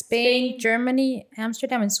 Spain, Germany,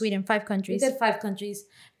 Amsterdam, and Sweden. 5 We countries. did 5 countries.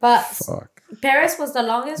 But Fuck. Paris was the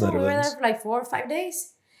longest one. We were there Netherlands. for like 4 or 5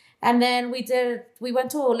 days. And then we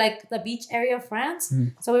went to like the beach area of France.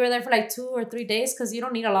 So we were there for like 2 or 3 days because you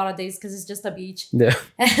don't need a lot of days because it's just a beach. Yeah.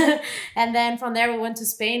 And then from there we went to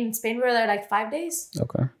Spain. In Spain we were there like 5 days.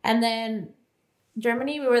 Okay. And then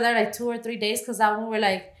Germany we were there like 2 or 3 days because that one we're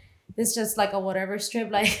like, it's just like a whatever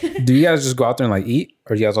strip. Like Do you guys just go out there and like eat?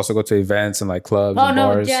 Or do you guys also go to events and like clubs Oh and no,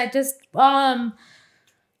 bars? yeah, just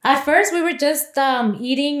at first we were just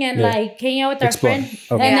eating and Yeah. like hanging out with our Explore. friend.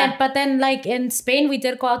 Okay. And Yeah. then but then like in Spain we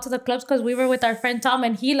did go out to the clubs because we were with our friend Tom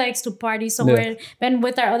and he likes to party. So Yeah. we're then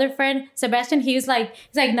with our other friend Sebastian, he's like,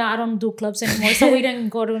 no, I don't do clubs anymore. So we didn't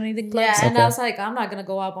go to any of the clubs. yeah, and Okay. I was like, I'm not gonna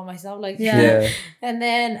go out by myself. Like Yeah. Yeah. And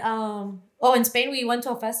then in Spain we went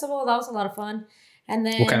to a festival. That was a lot of fun. And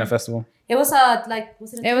then What kind of festival? it was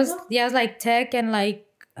was it a It was techno? it was like tech and like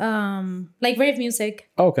rave music.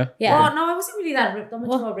 Oh, okay. Yeah. Well, no, it wasn't really that much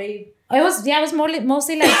of a rave. It was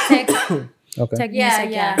mostly like tech Okay. tech Yeah,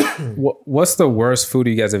 music. yeah. What's the worst food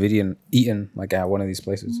you guys have eaten like at one of these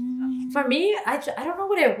places? For me, I don't know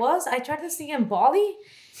what it was. I tried this thing in Bali.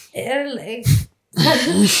 The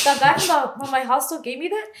guy from my hostel gave me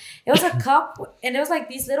that. It was a cup, and it was like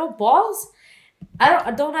these little balls.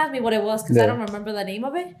 Don't ask me what it was because I Yeah. don't remember the name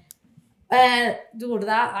of it. And dude,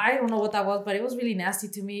 I don't know what that was, but it was really nasty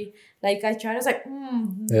to me. Like I tried, I was like,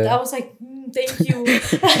 Yeah. I was like, thank you.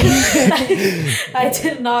 I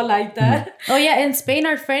did not like that. Oh yeah, in Spain,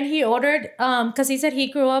 our friend he ordered because he said he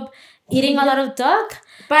grew up eating a lot of duck.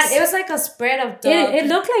 But it was like a spread of duck. It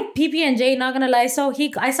looked like PB&J, not gonna lie. So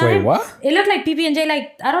I saw Wait, him. what? It looked like PB&J.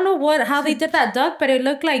 Like I don't know how they did that duck, but it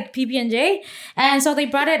looked like PB&J. And so they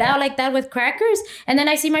brought it out like that with crackers. And then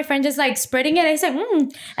I see my friend just like spreading it. I said,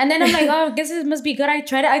 And then I'm like, oh, I guess it must be good. I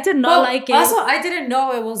tried it. I did not like it. Also, I didn't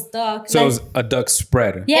know it was duck. So it was a duck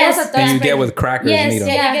spread. Yes, it was a duck And you spread. get with crackers and eat them.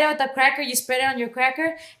 Yeah, you get it with the cracker. You spread it on your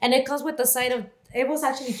cracker, and it comes with the side of. It was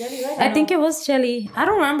actually jelly, right? I think it was jelly. I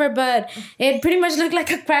don't remember, but it pretty much looked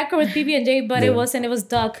like a cracker with PB&J, but it wasn't. It was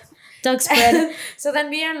duck spread. So then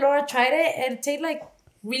me and Laura tried it, and it tasted like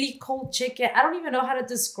really cold chicken. I don't even know how to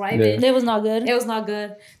describe it. It was not good. It was not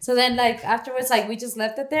good. So then, like, afterwards, like, we just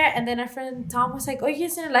left it there. And then our friend Tom was like, oh, you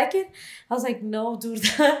guys didn't like it? I was like, no, dude.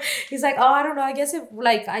 He's like, oh, I don't know. I guess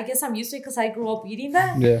I'm used to it because I grew up eating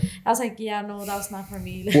that. Yeah. I was like, yeah, no, that was not for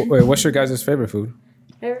me. Wait, what's your guys' favorite food?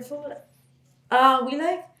 Favorite food? We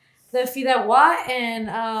like the fideuá and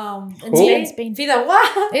In Spain. Fideuá.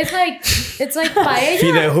 It's like paella.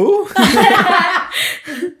 Fide who?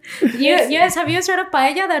 Yes, have you heard of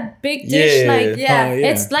paella? That big dish, Yeah. like Yeah. Oh, yeah.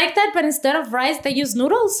 it's like that, but instead of rice, they use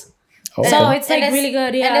noodles. Okay. So it's like And really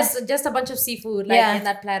good. Yeah. And it's just a bunch of seafood, like, Yeah. in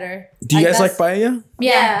that platter. Do you guys like that's- paella?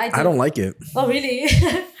 Yeah, I don't like it. Oh, really?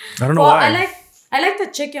 I don't know Well, why. I like the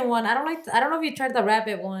chicken one. I don't know if you tried the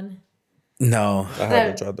rabbit one. No. I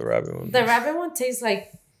haven't tried the rabbit one. The rabbit one tastes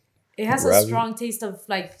like it has a Rabbit? strong taste of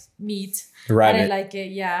like meat. I Rabbit. didn't like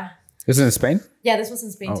it. Yeah, This is in Spain? yeah. This was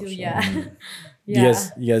in Spain too. shit. Yeah, You yeah.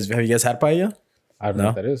 guys, have you guys had paella? I don't know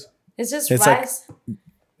what that is. It's just It's like- rice.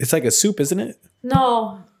 It's like a soup, isn't it?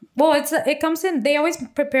 No, Well, it comes in. They always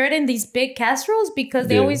prepare it in these big casseroles because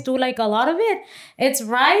they Yeah. always do like a lot of it. It's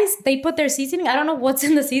rice. They put their seasoning. I don't know what's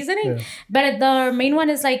in the seasoning, but the main one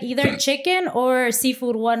is like either chicken or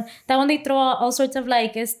seafood one. That one they throw all sorts of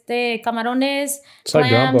like camarones, It's like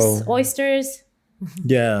clams, gumbo. oysters.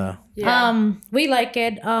 Yeah. yeah, We like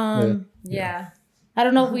it. yeah. I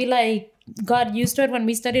don't know if we like got used to it when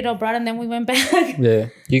we studied abroad and then we went back. Yeah.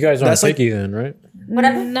 You guys aren't That's like- picky then, right? What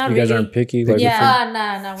happened? Not You guys really. aren't picky. Like Yeah.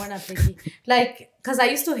 Nah, we're not picky. Like, cause I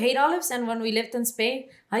used to hate olives, and when we lived in Spain,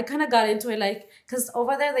 I kind of got into it. Like, cause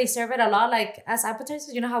over there they serve it a lot, like as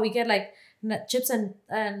appetizers. You know how we get like chips and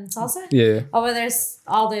salsa. Yeah. Over there's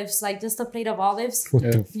olives, like just a plate of olives. What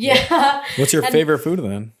the f- Yeah. What's your And- favorite food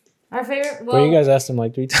then? Our favorite. Well, Well, you guys asked him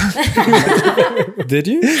like 3 times. Did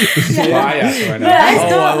you? Well, I asked her right But now. I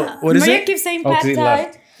still, what is Maria it? keeps saying Oh, 'cause pad he thai.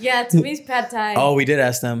 left. yeah, to me it's pad thai. Oh, we did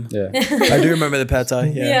ask them. Yeah. I do remember the pad thai.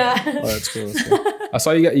 Yeah. Yeah. Oh, that's cool. That's cool. I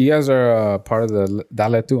saw you guys are part of the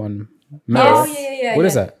Dale Tu on Meta. Oh yeah. What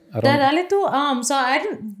is that? I That don't. dale tu, so I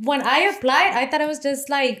didn't, when I applied, I thought it was just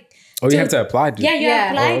like, Oh, you have to apply, dude. yeah, you Yeah.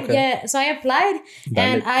 applied. Oh, okay. Yeah. So I applied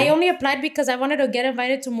and I only applied because I wanted to get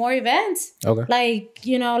invited to more events. Okay. Like,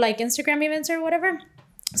 like Instagram events or whatever.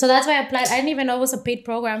 So that's why I applied. I didn't even know it was a paid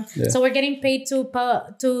program. Yeah. So we're getting paid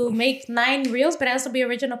to make 9 reels, but it has to be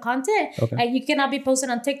original content. Okay. And you cannot be posted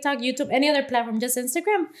on TikTok, YouTube, any other platform, just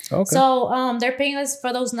Instagram. Okay. So they're paying us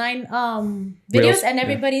for those 9 videos, Reels, and yeah.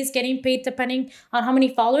 everybody's getting paid depending on how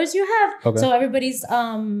many followers you have. Okay. So everybody's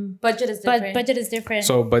Budget is different. budget is different.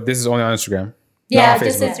 So, but this is only on Instagram. yeah, Not on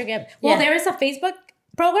just Facebook. Instagram. Well, Yeah. there is a Facebook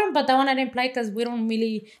program, but that one I didn't apply because we don't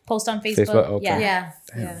really post on Facebook. Facebook, okay. Yeah.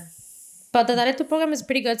 yeah. But the Dale Tu program is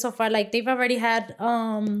pretty good so far. Like they've already had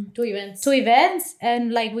 2 events. 2 events,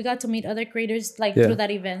 and like we got to meet other creators like Yeah. through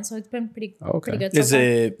that event. So it's been pretty Okay. good. So Is far.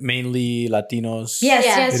 it mainly Latinos? Yes,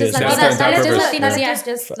 Yeah. yes, It just is. Latinos. That's Dale the Tu entire Latinos, purpose. yeah.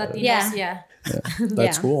 Just Latinos. Yeah. Yeah.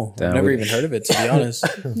 That's Yeah. cool. Damn, I've never we- even heard of it, to be honest.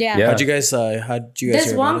 Yeah. Yeah. How'd you guys This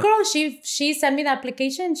hear one about girl, she sent me the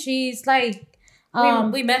application. She's like,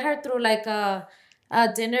 We met her through like a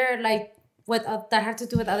dinner like with that had to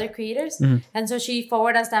do with other creators, and so she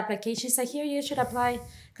forwarded us the application. She's like, "Here, you should apply,"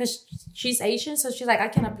 because she's Asian, so she's like, "I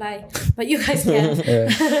can apply, but you guys can't."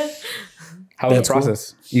 How was That's the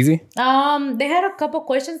process? Easy? they had a couple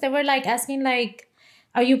questions. They were like asking like,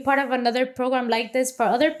 are you part of another program like this for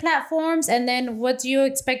other platforms? And then what do you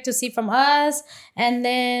expect to see from us? And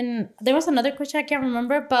then there was another question I can't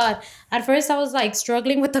remember, but at first I was like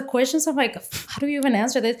struggling with the questions. I'm like, how do you even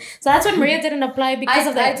answer this? So that's when Maria didn't apply because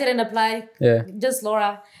of I that. didn't apply. Yeah. Just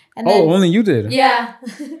Laura. And Oh, then, only you did? yeah.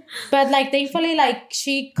 But like thankfully, like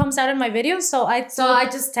she comes out in my videos, so I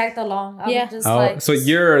just tagged along. I Yeah. was just Oh, like, so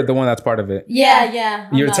you're the one that's part of it. yeah.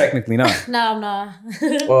 I'm You're not. technically not. No, I'm not.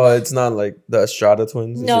 Well, it's not like the Estrada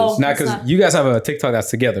twins. It's No. just- Not It's because not. you guys have a TikTok that's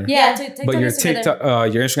together. Yeah, TikTok But your is together.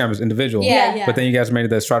 TikTok, your Instagram is individual. Yeah. But then you guys made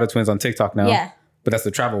the Estrada twins on TikTok now. Yeah. But that's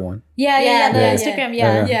the travel one. Yeah, Yeah, the yeah. Instagram,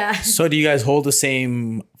 Yeah. Yeah. So do you guys hold the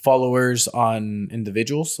same followers on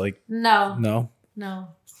individuals? Like, No. no?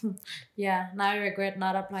 Yeah, now I regret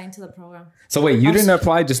not applying to the program. So wait, you didn't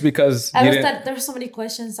apply just because you didn't? There were so many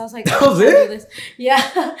questions. I was like, That was I can't it? do this. Yeah,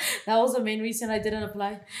 that was the main reason I didn't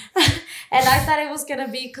apply. And I thought it was gonna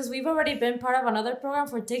be because we've already been part of another program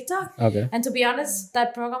for TikTok. Okay. And to be honest,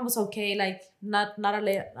 that program was okay. Like not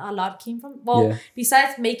a lot came from. Well, Yeah.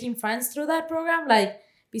 besides making friends through that program, like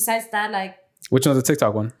besides that, like Which one's the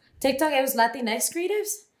TikTok one? TikTok, it was Latinx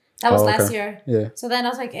creatives. That was Oh, last okay. year. Yeah. So then I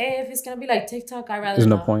was like, hey, if it's gonna be like TikTok, I'd rather There's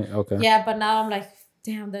no not. point. Okay. Yeah, but now I'm like,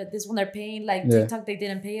 damn, this one they're paying. Like Yeah. TikTok, they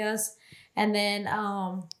didn't pay us. And then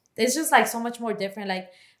it's just like so much more different. Like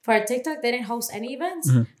for TikTok, they didn't host any events.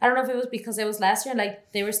 Mm-hmm. I don't know if it was because it was last year,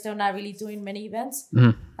 like they were still not really doing many events.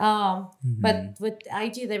 Mm-hmm. But with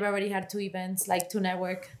IG, they've already had 2 events, like to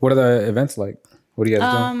network. What are the events like? What do you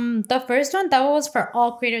guys do? The first one, that was for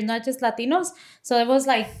all creators, not just Latinos. So it was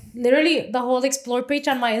like literally the whole explore page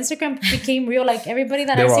on my Instagram became real. Like everybody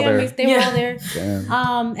that They I were see all on there. they were all there.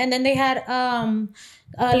 Damn. And then they had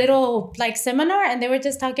a little like seminar, and they were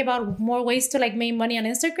just talking about more ways to like make money on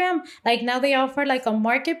Instagram. Like now they offer like a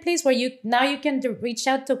marketplace where you can reach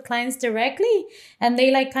out to clients directly, and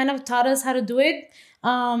they like kind of taught us how to do it.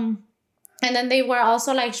 And then they were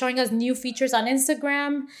also like showing us new features on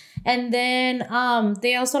Instagram. And then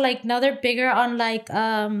they also like now they're bigger on like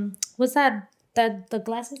what's that? The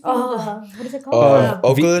glasses thing? What is it called?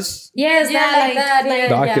 Oculus. Yes, Yeah, that like that, yeah.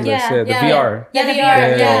 The Oculus, yeah, the yeah. VR. Yeah, the VR, Yeah,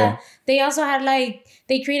 yeah. yeah. They also had like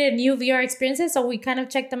they created new VR experiences, so we kind of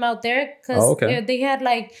checked them out there because Oh, okay. they had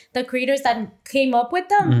like the creators that came up with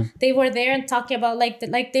them. They were there and talking about like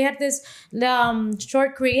they had this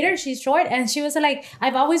short creator. She's short, and she was like,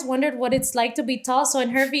 I've always wondered what it's like to be tall. So in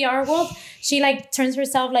her VR world, she like turns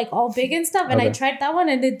herself like all big and stuff. And I Okay. tried that one,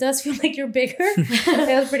 and it does feel like you're bigger.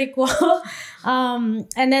 It was pretty cool.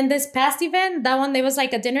 And then this past event, that one there was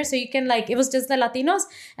like a dinner, so you can like it was just the Latinos,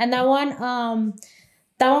 and that one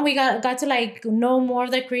we got to like know more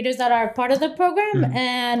of the creators that are part of the program,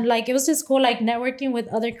 and like it was just cool like networking with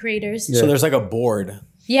other creators. So there's like a board,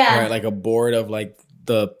 Yeah. right? Like a board of like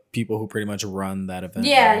the people who pretty much run that event.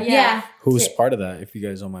 Yeah, right? Yeah. Who's part of that? If you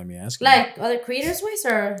guys don't mind me asking. Like other creators ways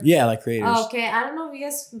or? Yeah, like creators. Oh, okay, I don't know if you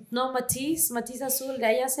guys know Matisse Azul. Ella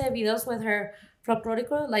hace videos with her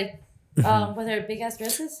folklorico, like with her big ass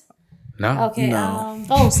dresses. No. Okay, No.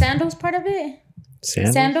 Oh, Sando's part of it.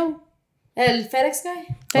 Sando. El FedEx guy.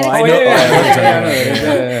 FedEx. I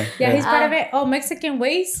know. Yeah, he's part of it. Oh, Mexican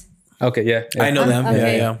Ways. Okay, yeah. yeah. I know them.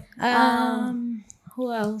 Okay. Yeah. Who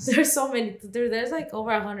else? There's so many. There's like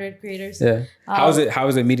over 100 creators. Yeah. How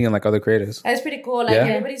is it meeting like other creators? It's pretty cool. Like Yeah.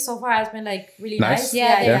 everybody so far has been like really Nice? nice.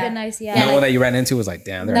 Yeah, they've Yeah. been nice. Yeah. No one that you ran into was like,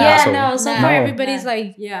 damn, they're an Yeah, asshole. no. So No. far, everybody's No.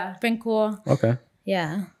 like Yeah. been cool. Okay.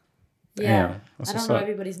 Yeah. Yeah. Damn. I That's don't what's know up.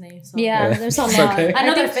 everybody's name. So. Yeah, Yeah. there's a It's lot. okay. I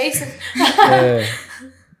know their think- faces. Yeah.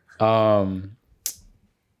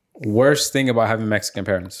 Worst thing about having Mexican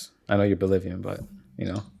parents. I know you're Bolivian, but you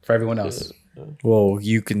know, for everyone else. Well,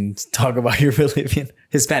 you can talk about your Bolivian,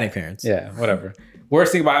 Hispanic parents. Yeah, whatever.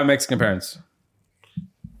 Worst thing about having Mexican parents.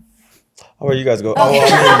 How about you guys go? Oh,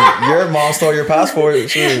 I mean, your mom stole your passport.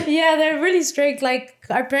 Shoot. Yeah, they're really strict. Like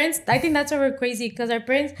our parents, I think that's why we're crazy because our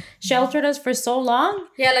parents sheltered us for so long.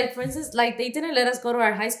 Yeah, like for instance, like they didn't let us go to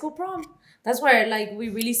our high school prom. That's where like we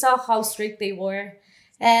really saw how strict they were.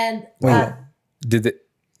 And Did it?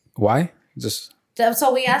 Why? Just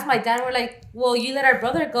so we asked my dad, we're like, well, you let our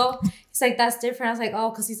brother go. He's like, that's different. I was like,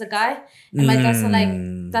 oh, because he's a guy. And my dad's like,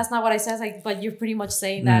 that's not what I said. I was like, but you're pretty much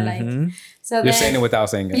saying that. Like, so you're then, saying it without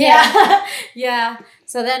saying it. Yeah. Yeah.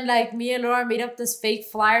 So then like me and Laura made up this fake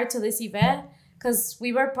flyer to this event because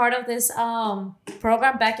we were part of this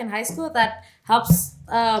program back in high school that helps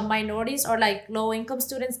minorities or like low income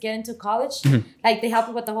students get into college. Like they help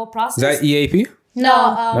you with the whole Is process. that EAP?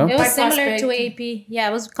 No, No? it was By similar Prospect. to AP. Yeah,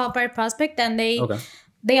 it was called by Prospect, and Okay.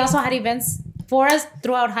 they also had events for us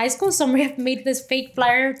throughout high school. So Maria made this fake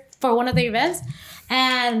flyer for one of the events,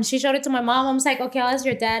 and she showed it to my mom. I was like, okay, I'll ask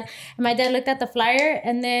your dad. And my dad looked at the flyer,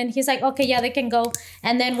 and then he's like, okay, yeah, they can go.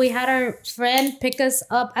 And then we had our friend pick us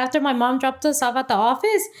up after my mom dropped us off at the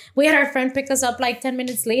office. We had our friend pick us up like 10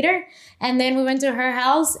 minutes later, and then we went to her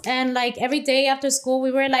house. And like every day after school,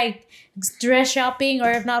 we were like dress shopping,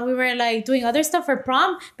 or if not, we were like doing other stuff for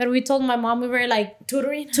prom. But we told my mom we were like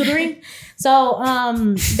tutoring. So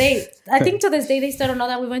I think to this day they still don't know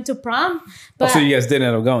that we went to prom. But So you guys didn't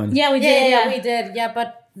end up going. yeah, we Yeah, did. yeah, we did. Yeah,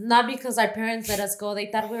 but not because our parents let us go. They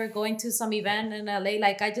thought we were going to some event in LA.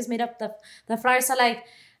 Like I just made up the flyer. So like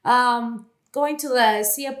going to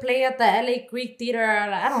see a play at the LA Greek Theater.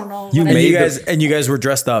 I don't know. You whatever. and you guys were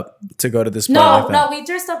dressed up to go to this. No, party like no, that. we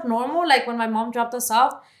dressed up normal. Like when my mom dropped us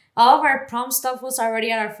off, all of our prom stuff was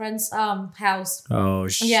already at our friend's house. Oh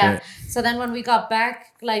shit. Yeah. So then when we got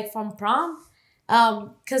back like from prom,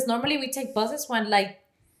 because normally we take buses when like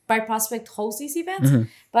by Prospect hosts these events,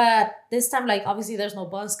 but this time like obviously there's no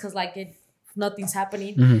bus because like nothing's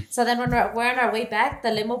happening. So then when we're on our way back,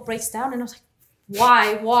 the limo breaks down, and I was like,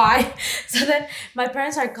 why? So then my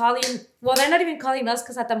parents are calling. Well, they're not even calling us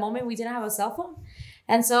because at the moment we didn't have a cell phone,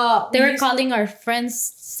 and so They were calling our friend's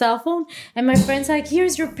cell phone, and my friend's like,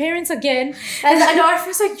 "Here's your parents again." And I know our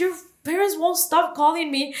friends like, your parents won't stop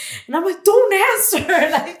calling me, and I'm like, don't answer.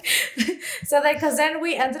 Like, so like, cause then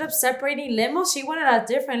we ended up separating limos. She wanted a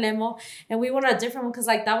different limo, and we wanted a different one because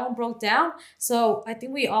like that one broke down. So I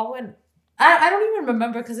think we all went. I don't even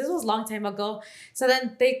remember because this was a long time ago. So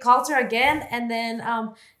then they called her again, and then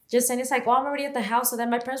just saying it's like, oh, I'm already at the house. So then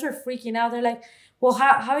my parents were freaking out. They're like, well,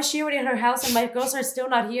 how is she already at her house and my girls are still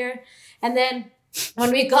not here? And then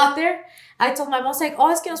when we got there, I told my mom, like, oh,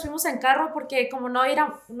 es que nos fuimos en carro porque como no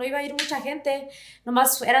iba a ir mucha gente,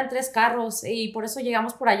 nomás eran 3 carros y por eso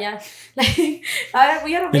llegamos por allá. Like,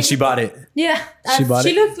 we had to And she bought it. Yeah. She bought it?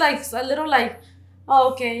 She looked like a little like,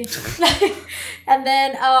 oh, okay. And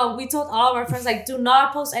then we told all of our friends, like, do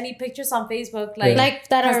not post any pictures on Facebook. Like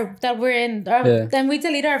that we're in. Then we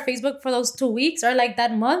deleted our Facebook for those 2 weeks or like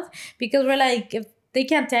that month because we're like, if they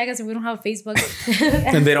can't tag us if we don't have Facebook.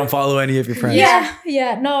 And they don't follow any of your friends.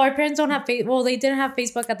 Yeah. No, our parents don't have Facebook. Well, they didn't have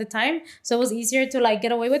Facebook at the time, so it was easier to like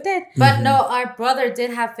get away with it. But no, our brother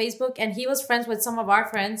did have Facebook, and he was friends with some of our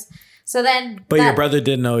friends. So then, But your brother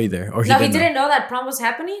didn't know either, or he didn't know that prom was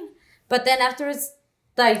happening. But then afterwards,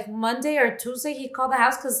 like Monday or Tuesday, he called the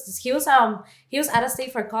house because he was out of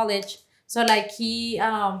state for college. So like he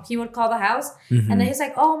would call the house, and then he's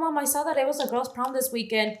like, "Oh, mom, I saw that it was a girls' prom this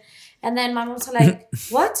weekend." And then my mom's like,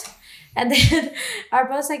 "What?" And then our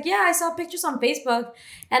brother's like, "Yeah, I saw pictures on Facebook."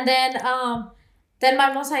 And then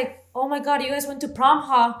my mom's like, "Oh my God, you guys went to prom,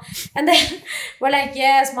 huh?" And then we're like,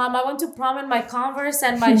 "Yes, mom, I went to prom in my Converse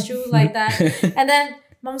and my shoes like that." And then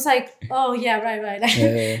mom's like, "Oh yeah, right."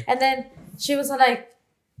 And then she was like,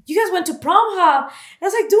 "You guys went to prom, huh?" And I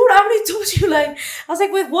was like, "Dude, I already told you." Like, I was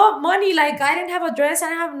like, "With what money? Like, I didn't have a dress. I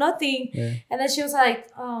didn't have nothing." Yeah. And then she was like,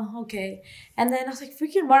 "Oh, okay." And then I was like,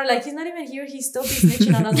 "Freaking Marta, like, he's not even here. He's still be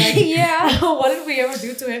snitching on us." Like, yeah, what did we ever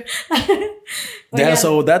do to him? Yeah,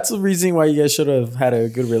 so that's the reason why you guys should have had a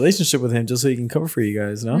good relationship with him, just so he can cover for you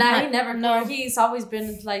guys, no? Nah, he never. No, he's always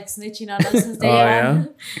been like snitching on us since day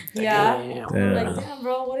one. Yeah. I'm like, damn,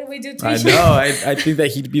 bro, what did we do to I each know. other? I think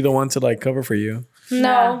that he'd be the one to like cover for you.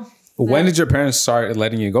 No. When did your parents start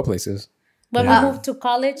letting you go places? When we moved to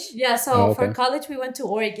college. Yeah, so for college we went to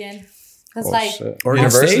Oregon. Cause Oregon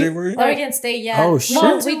University, State? were you? Oregon State, yeah. Oh shit.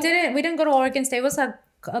 Well, we didn't go to Oregon State. It was a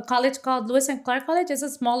college called Lewis and Clark College. It's a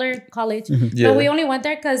smaller college. Yeah. But we only went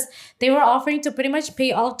there because they were offering to pretty much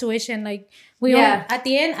pay all tuition. Like at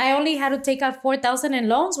the end, I only had to take out $4,000 in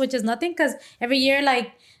loans, which is nothing because every year,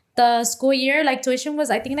 like the school year, like tuition was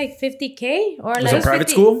I think like $50,000 or Was like it private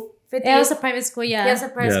 50 school? 50, it was a private school, yeah. Yeah, it's a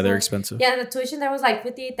private Yeah, school. they're expensive. Yeah, the tuition there was like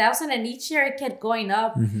 $58,000, and each year it kept going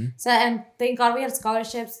up. So and thank God we had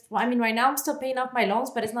scholarships. Well, I mean, right now I'm still paying off my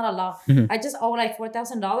loans, but it's not a lot. I just owe like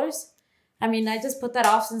 $4,000. I mean, I just put that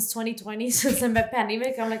off since 2020, since the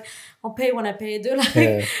pandemic. I'm like, I'll pay when I pay, dude.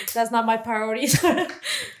 Like, that's not my priorities.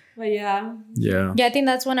 But yeah. Yeah. Yeah, I think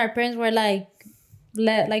that's when our parents were like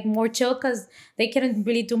more chill because they couldn't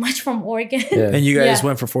really do much from Oregon. Yeah. And you guys Yeah.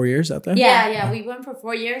 went for 4 years out there? Yeah. We went for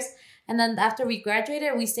 4 years. And then after we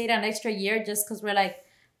graduated, we stayed an extra year just because we're like,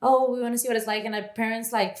 oh, we want to see what it's like. And our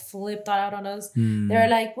parents like flipped out on us. They were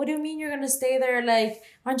like, what do you mean you're going to stay there? Like,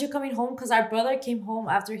 aren't you coming home? Because our brother came home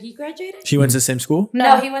after he graduated. She went to the same school?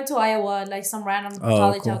 No, he went to Iowa, like some random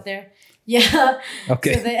college cool. out there. Yeah.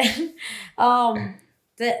 Okay. So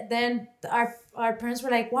then our parents were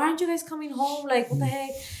like, why aren't you guys coming home? Like, what the heck?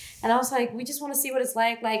 And I was like, we just want to see what it's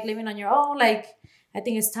like living on your own. Like, I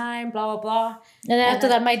think it's time, blah, blah, blah. And then after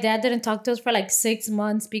that, my dad didn't talk to us for like 6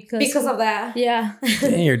 months because of that. Yeah.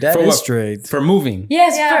 Dang, your dad For is what? straight. For moving.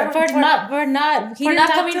 Yes, Yeah, for not. He We're didn't not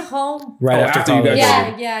talk coming to- home. Right Oh, after after you college.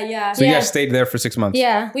 guys- Yeah. So you Yeah. guys stayed there for 6 months.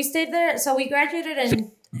 Yeah. We stayed there. So we graduated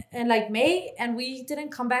in like May, and we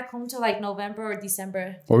didn't come back home till like November or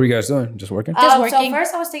December. What were you guys doing? Just working? Just So working.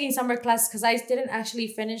 first I was taking summer class because I didn't actually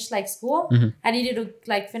finish like school. I needed to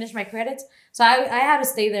like finish my credits. So I had to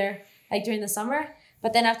stay there like during the summer.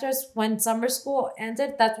 But then afterwards, when summer school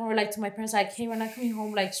ended, that's when we're like to my parents like, hey, we're not coming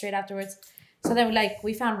home like straight afterwards. So then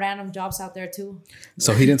we found random jobs out there too.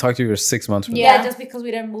 So he didn't talk to you for 6 months. For Yeah. Yeah, just because we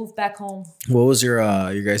didn't move back home. What was your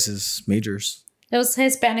guys' majors? It was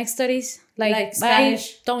Hispanic studies. Like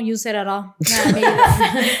Spanish. I don't use it at all. Nah, me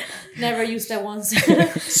either. Never used it once.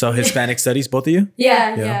 So Hispanic studies, both of you?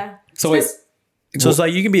 Yeah. So wait, So it's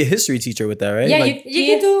like you can be a history teacher with that, right? Yeah, like, You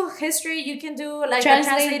can do history. You can do like a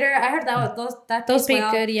translator. I heard that those pays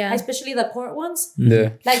pay good, yeah. Especially the court ones. yeah,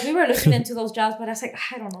 Like we were looking into those jobs, but I was like,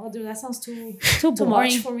 I don't know, dude. That sounds too much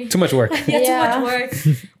boring. for me. too much work. Yeah, Yeah. too much work.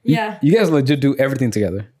 Yeah, You guys legit do everything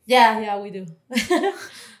together. yeah, we do.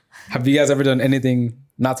 Have you guys ever done anything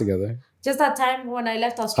not together? Just that time when I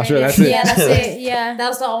left Australia. That's it. Yeah, that's it. Yeah. That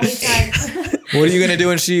was the only time. what are you gonna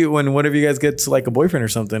do when one of you guys gets like a boyfriend or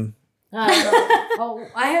something? Oh,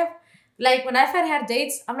 I have. Like when I've had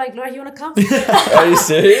dates, I'm like, Laura, you wanna come? Are you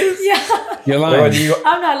serious? Yeah, You're Or lying. do you,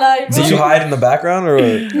 I'm not lying. do you hide in the background or?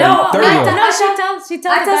 No, There we go. She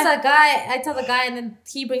tells I the tell guy. the guy. I tell the guy, and then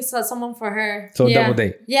he brings someone for her. So a Yeah. double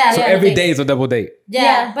date. Yeah. So yeah, every date. day is a double date.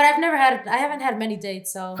 Yeah, but I haven't had many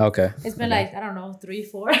dates, so Okay. it's been like I don't know, 3,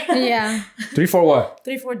 4, Yeah. 3, 4 what?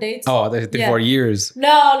 3, 4 dates. Oh, that's 3, Yeah. 4 years.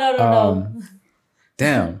 No.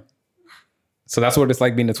 Damn. So that's what it's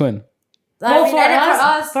like being a twin. Well, I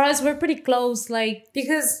mean, for us, we're pretty close. Like,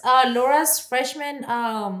 because Laura's freshman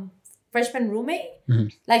roommate,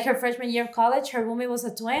 like her freshman year of college, her roommate was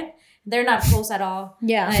a twin. They're not close at all.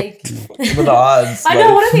 yeah. Like What are the odds? I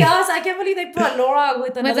know, what are the odds? I can't believe they put Laura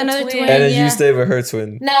with another twin. And then Yeah. you stay with her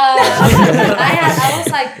twin. No, I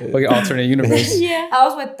was like, Like an alternate universe. Yeah. I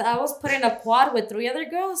was put in a quad with 3 other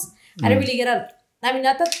girls. I didn't really I mean,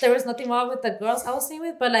 not that there was nothing wrong with the girls I was staying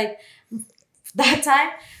with, but like that time,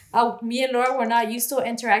 me and Laura were not used to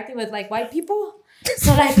interacting with like white people.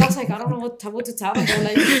 So like I was like, I don't know what to tell them. They're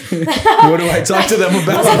like, What do I talk to them I was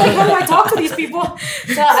about? like, how do I talk to these people?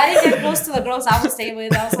 So I didn't get close to the girls I was staying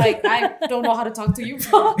with. I was like, I don't know how to talk to you,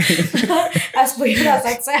 bro. As weird as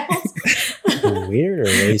that sounds. Weird or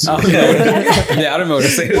racist? Yeah, I don't know what to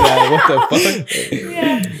say to that. What the fuck?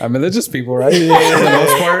 Yeah. I mean, they're just people, right? For the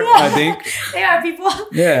most part, I think. They are people.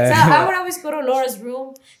 Yeah. So I would always go to Laura's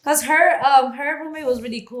room because her roommate was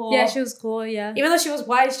really cool. Yeah, she was cool. Yeah. Even though she was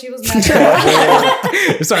white, she was mad.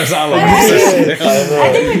 It started to sound like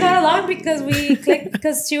I think we got along because we clicked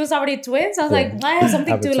because she was already twins. So I was like, I have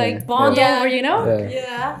something Have a to twin. like bond Yeah. over, you know? Yeah.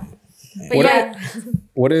 Yeah. But What yeah.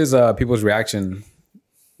 What is people's reaction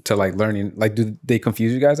to like learning? Like, do they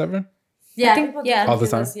confuse you guys ever? Yeah. I think- people yeah. do All the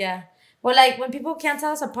confuse us, yeah. Well, like when people can't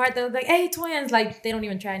tell us apart, they're like, "Hey, twins!" Like they don't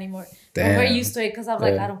even try anymore. Damn. We're used to it because I'm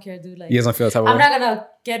like, Yeah. I don't care, dude. Like You guys don't feel that type of I'm way? not gonna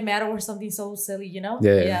get mad over something so silly, you know?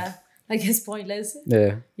 Yeah. Like it's pointless.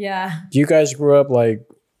 Yeah. Yeah. Do you guys grew up like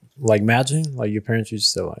matching? Like your parents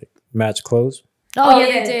used to like match clothes? Oh, Oh, yeah,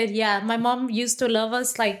 yeah. they did. Yeah. My mom used to love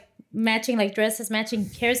us like matching like dresses, matching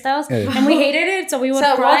hairstyles. Yeah. And we hated it. So we would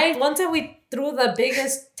So cry. one time we threw the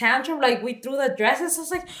biggest tantrum, like we threw the dresses. I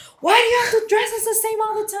was like, why do you have to dress us the same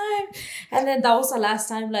all the time? And then that was the last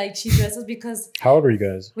time like she dressed us because How old were you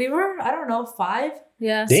guys? we were, I don't know, 5.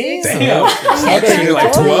 Yeah. Damn. I thought you were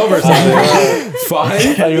like 12 or something.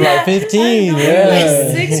 5? You're like 15. Like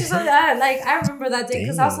Yeah. 6 or something. I remember that day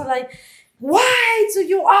because I was like, why do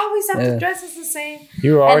you always have to dress us the same?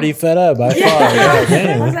 You were already fed up by far. Yeah, I was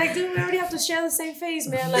damn. like, dude, we already have to share the same face,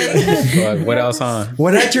 man. Like, But what else, huh?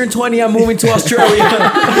 When I turn 20, I'm moving to Australia.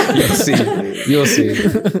 You'll see. You'll see.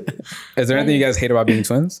 Is there anything you guys hate about being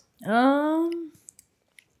twins? I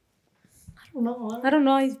don't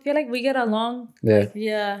know. I feel like we get along. Yeah.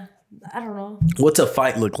 yeah, I don't know. What's a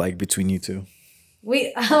fight look like between you two?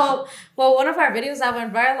 Well, one of our videos that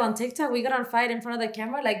went viral on TikTok, we got on fight in front of the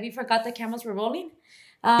camera. Like we forgot the cameras were rolling.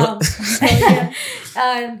 So yeah.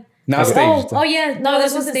 Not staged. Oh yeah. No,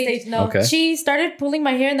 this was wasn't staged. No. Okay. She started pulling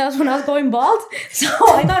my hair, and that was when I was going bald. So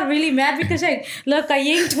I got really mad because like, look, I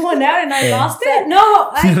yanked one out and I lost it. No,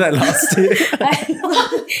 I lost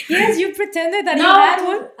it. Yes, you pretended that you No, had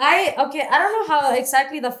one. I don't know how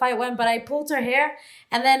exactly the fight went, but I pulled her hair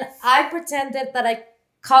and then I pretended that I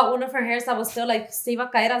caught one of her hairs that was still like se iba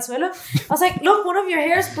a caer al suelo. I was like, look, one of your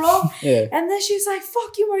hairs broke. Yeah. And then she's like,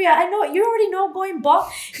 fuck you, Maria. I know, you already know I'm going bald.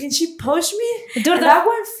 And she pushed me. Dude, and I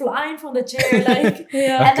went flying from the chair. Like,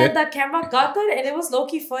 Yeah. And then the camera got that and it was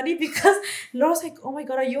low-key funny because Laura's like, oh my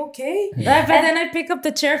God, are you okay? But then I pick up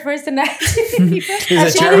the chair first and I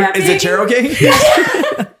Is the chair okay?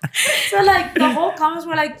 So like the whole comments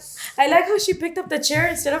were like, I like how she picked up the chair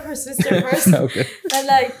instead of her sister first. Okay. And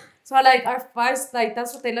like, so like our fights, like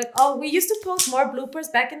that's what they look. Oh, we used to post more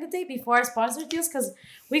bloopers back in the day before our sponsor deals because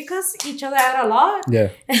we cuss each other out a lot. Yeah.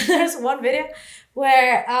 And there's one video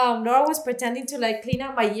where Nora was pretending to like clean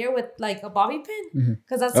out my ear with like a bobby pin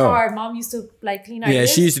because that's how Oh. our mom used to like clean our Yeah,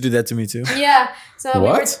 ears. she used to do that to me too. Yeah. So we were,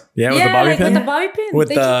 What? Yeah, with the bobby like pin. with the bobby pin. With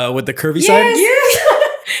They the curvy yes, side. yes.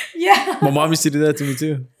 Yeah. My mom used to do that to me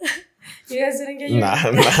too. You guys didn't get your.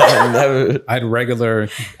 Nah, never. I had regular.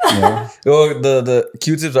 Well, the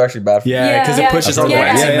Q-tips are actually bad for you. Yeah, because it pushes all the Yeah,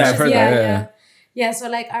 waxing. yeah, I've heard that. Yeah. Yeah, so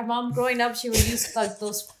like our mom growing up, she would use like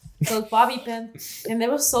those bobby pins, and they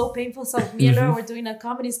were so painful. So me and Laura were doing a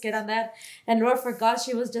comedy skit on that, and Laura forgot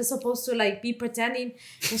she was just supposed to like be pretending,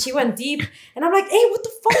 and she went deep, and I'm like, hey, what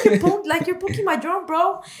the fuck, you're poking my drum,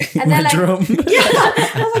 bro, and then like drum. yeah,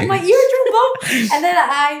 I was like, my eardrum, bro, and then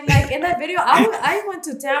I like in that video, I went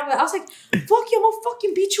to town, but I was like, fuck you, I'm gonna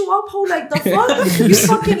fucking beat you up, ho, like the fuck, you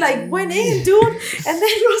fucking like went in, dude, and then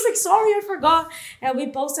I was like, sorry, I forgot, and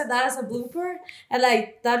we posted that as a blooper, and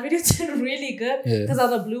like that video did really good because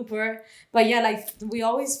of the blooper. But yeah, like we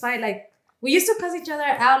always fight. Like we used to cuss each other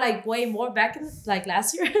out like way more back in like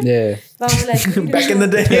last year. Yeah. But we're like Back in the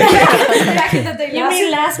day. back in the day. You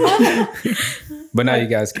mean last month? But now you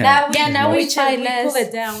guys can't. Now we try we less. pull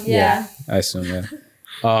it down. Yeah. I assume, yeah.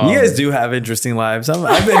 You guys do have interesting lives.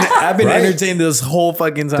 I've been Right? entertained this whole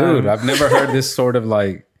fucking time. Dude, I've never heard this sort of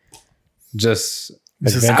like just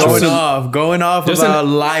going off Just about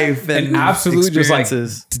an- life and an absolute just, like,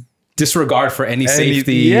 experiences. disregard for any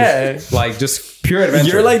safety. yeah. Like just pure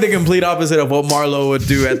adventure. You're like the complete opposite of what Marlo would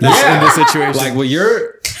do at this in this situation. Like what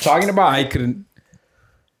you're talking about, I couldn't.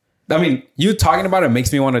 I mean, you talking about it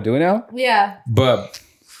makes me want to do it now. Yeah. But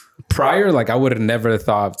prior, like I would have never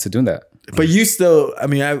thought to doing that. but you still, I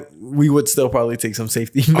mean, we would still probably take some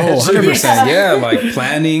safety Oh, measures. 100%. Yeah, like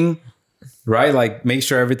planning, right? Like make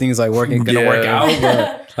sure everything's like gonna work out.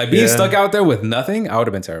 But like being stuck out there with nothing, I would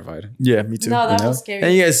have been terrified. Yeah, me too. No, that You know? was scary.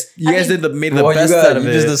 And you guys made the Well, best out of you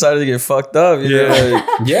it. just decided to get fucked up. You know,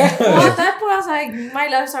 like, Yeah. Well, at that point, I was like, my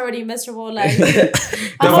life's already miserable. Like, The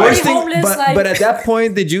I'm already worst thing, homeless. but at that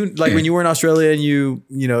point, did you like when you were in Australia and you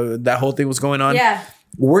know that whole thing was going on? yeah.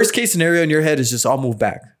 Worst case scenario in your head is just I'll move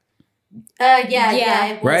back, Yeah.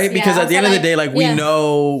 It was, right? Because I at the was end of the day, like we yeah.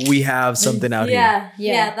 know we have something out here.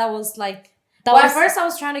 Yeah. That was like. That Well, was- at first I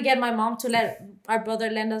was trying to get my mom to let our brother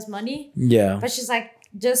lend us money, Yeah, but she's like,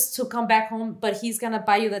 just to come back home, but he's gonna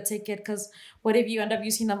buy you the ticket because what if you end up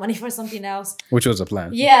using the money for something else? Which was a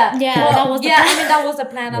plan. Yeah, Yeah, well, that was the yeah. plan. I mean, that was the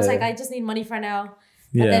plan. I was Yeah. like, I just need money for now.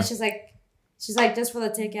 yeah. And then she's like, just for the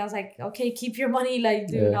ticket. I was like, okay, keep your money, like,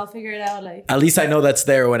 dude, Yeah. I'll figure it out. Like, At least I know that's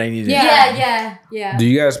there when I need it. yeah. Do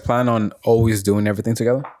you guys plan on always doing everything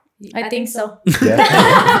together? I think so.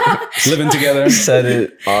 Living together? set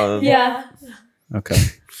it on. Yeah. Okay.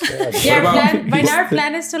 Yeah, about- right now our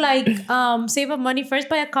plan is to like save up money, first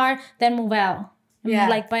buy a car, then move out. Yeah.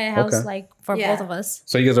 Like buy a house Okay. like for Yeah. both of us.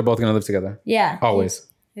 So you guys are both gonna live together? Yeah. Always.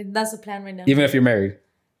 That's the plan right now. Even if you're married.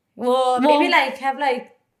 Well, maybe like have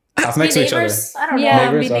like House next to each other. neighbors. I don't know. Yeah,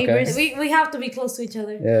 Neighbors, be okay. neighbors. We have to be close to each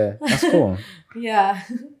other. Yeah. That's cool. Yeah.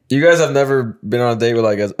 You guys have never been on a date with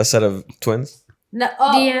like a set of twins? No.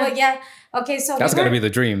 Oh, Yeah. well, yeah. Okay, so That's we gotta were, be the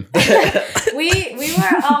dream. we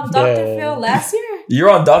were Dr. Yeah. Phil last year. You're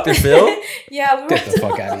on Dr. Phil? Yeah, we were. Get the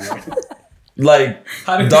fuck out of here. Like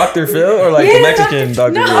Dr. Phil or like the Yeah, Mexican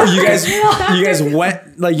Dr. No. Phil? You guys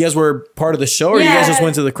went like you guys were part of the show, or you guys Yeah. just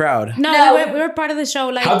went to the crowd? No, No. we were part of the show.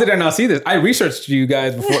 Like How did I not see this? I researched you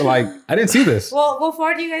guys before. Like, I didn't see this. Well, we'll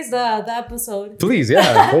forward you guys the episode. Please,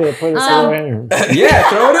 yeah. Put it right here. Yeah,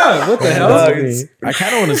 throw it up. What the hell? I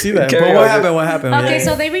kind of want to see that. Carry But what on. happened? What happened? okay, Yeah.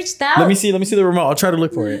 so they reached out. let me see the remote. I'll try to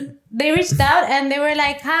look for it. They reached out and they were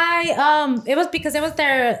like, "Hi." It was because it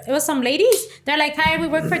was some ladies. They're like, "Hi, we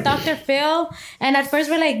work for Dr. Phil." And at first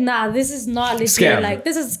we're like, "Nah, this is not legit. Scam. Like,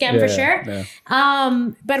 this is a scam for Yeah, sure." yeah.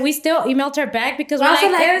 But we still emailed her back because Well, we're I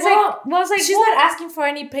was like, like, it was well, like, well, I was like, she's well, not asking for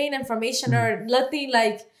any plain information or nothing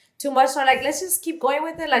like too much. So like, let's just keep going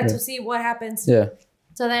with it, like to see what happens. Yeah.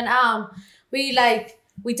 So then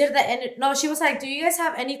we did the end. No, she was like, "Do you guys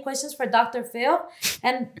have any questions for Dr. Phil?"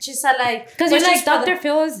 And she said like, because you're like questions for Dr.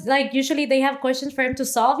 Phil is like usually they have questions for him to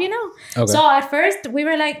solve, you know. Okay. So at first we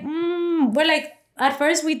were like, at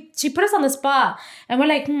first she put us on the spot and we're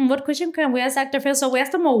like, what question can we ask Dr. Phil? So we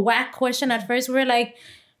asked him a whack question at first. We're like,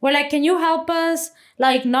 can you help us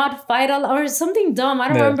like not fight or something dumb? I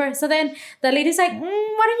don't Yeah. remember. So then the lady's like,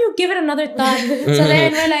 why don't you give it another thought? So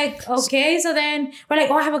then we're like, okay. So then we're like,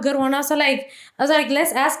 oh, I have a good one. I was like,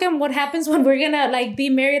 let's ask him what happens when we're gonna like be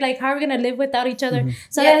married. Like, how are we gonna live without each other?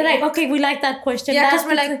 So Yeah, then like, okay, we like that question. Yeah, because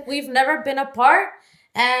That's we're like, we've never been apart.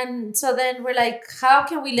 And so then we're like, how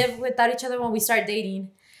can we live without each other when we start dating?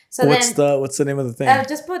 So What's then the name of the thing?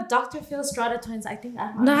 just put Dr. Phil Estrada twins. I think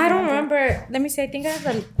no, I don't remember. Let me see. I think I have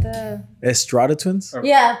the Estrada twins.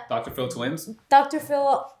 Yeah, Dr. Phil twins? Dr.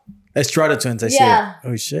 Phil. Estrada twins. I see Yeah. it.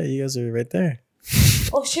 Oh shit, you guys are right there.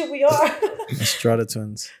 Oh shit, we are. Estrada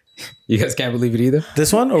twins. You guys can't believe it either?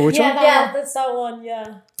 This one or which Yeah, one? Yeah, that's that one.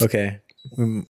 Yeah. Okay.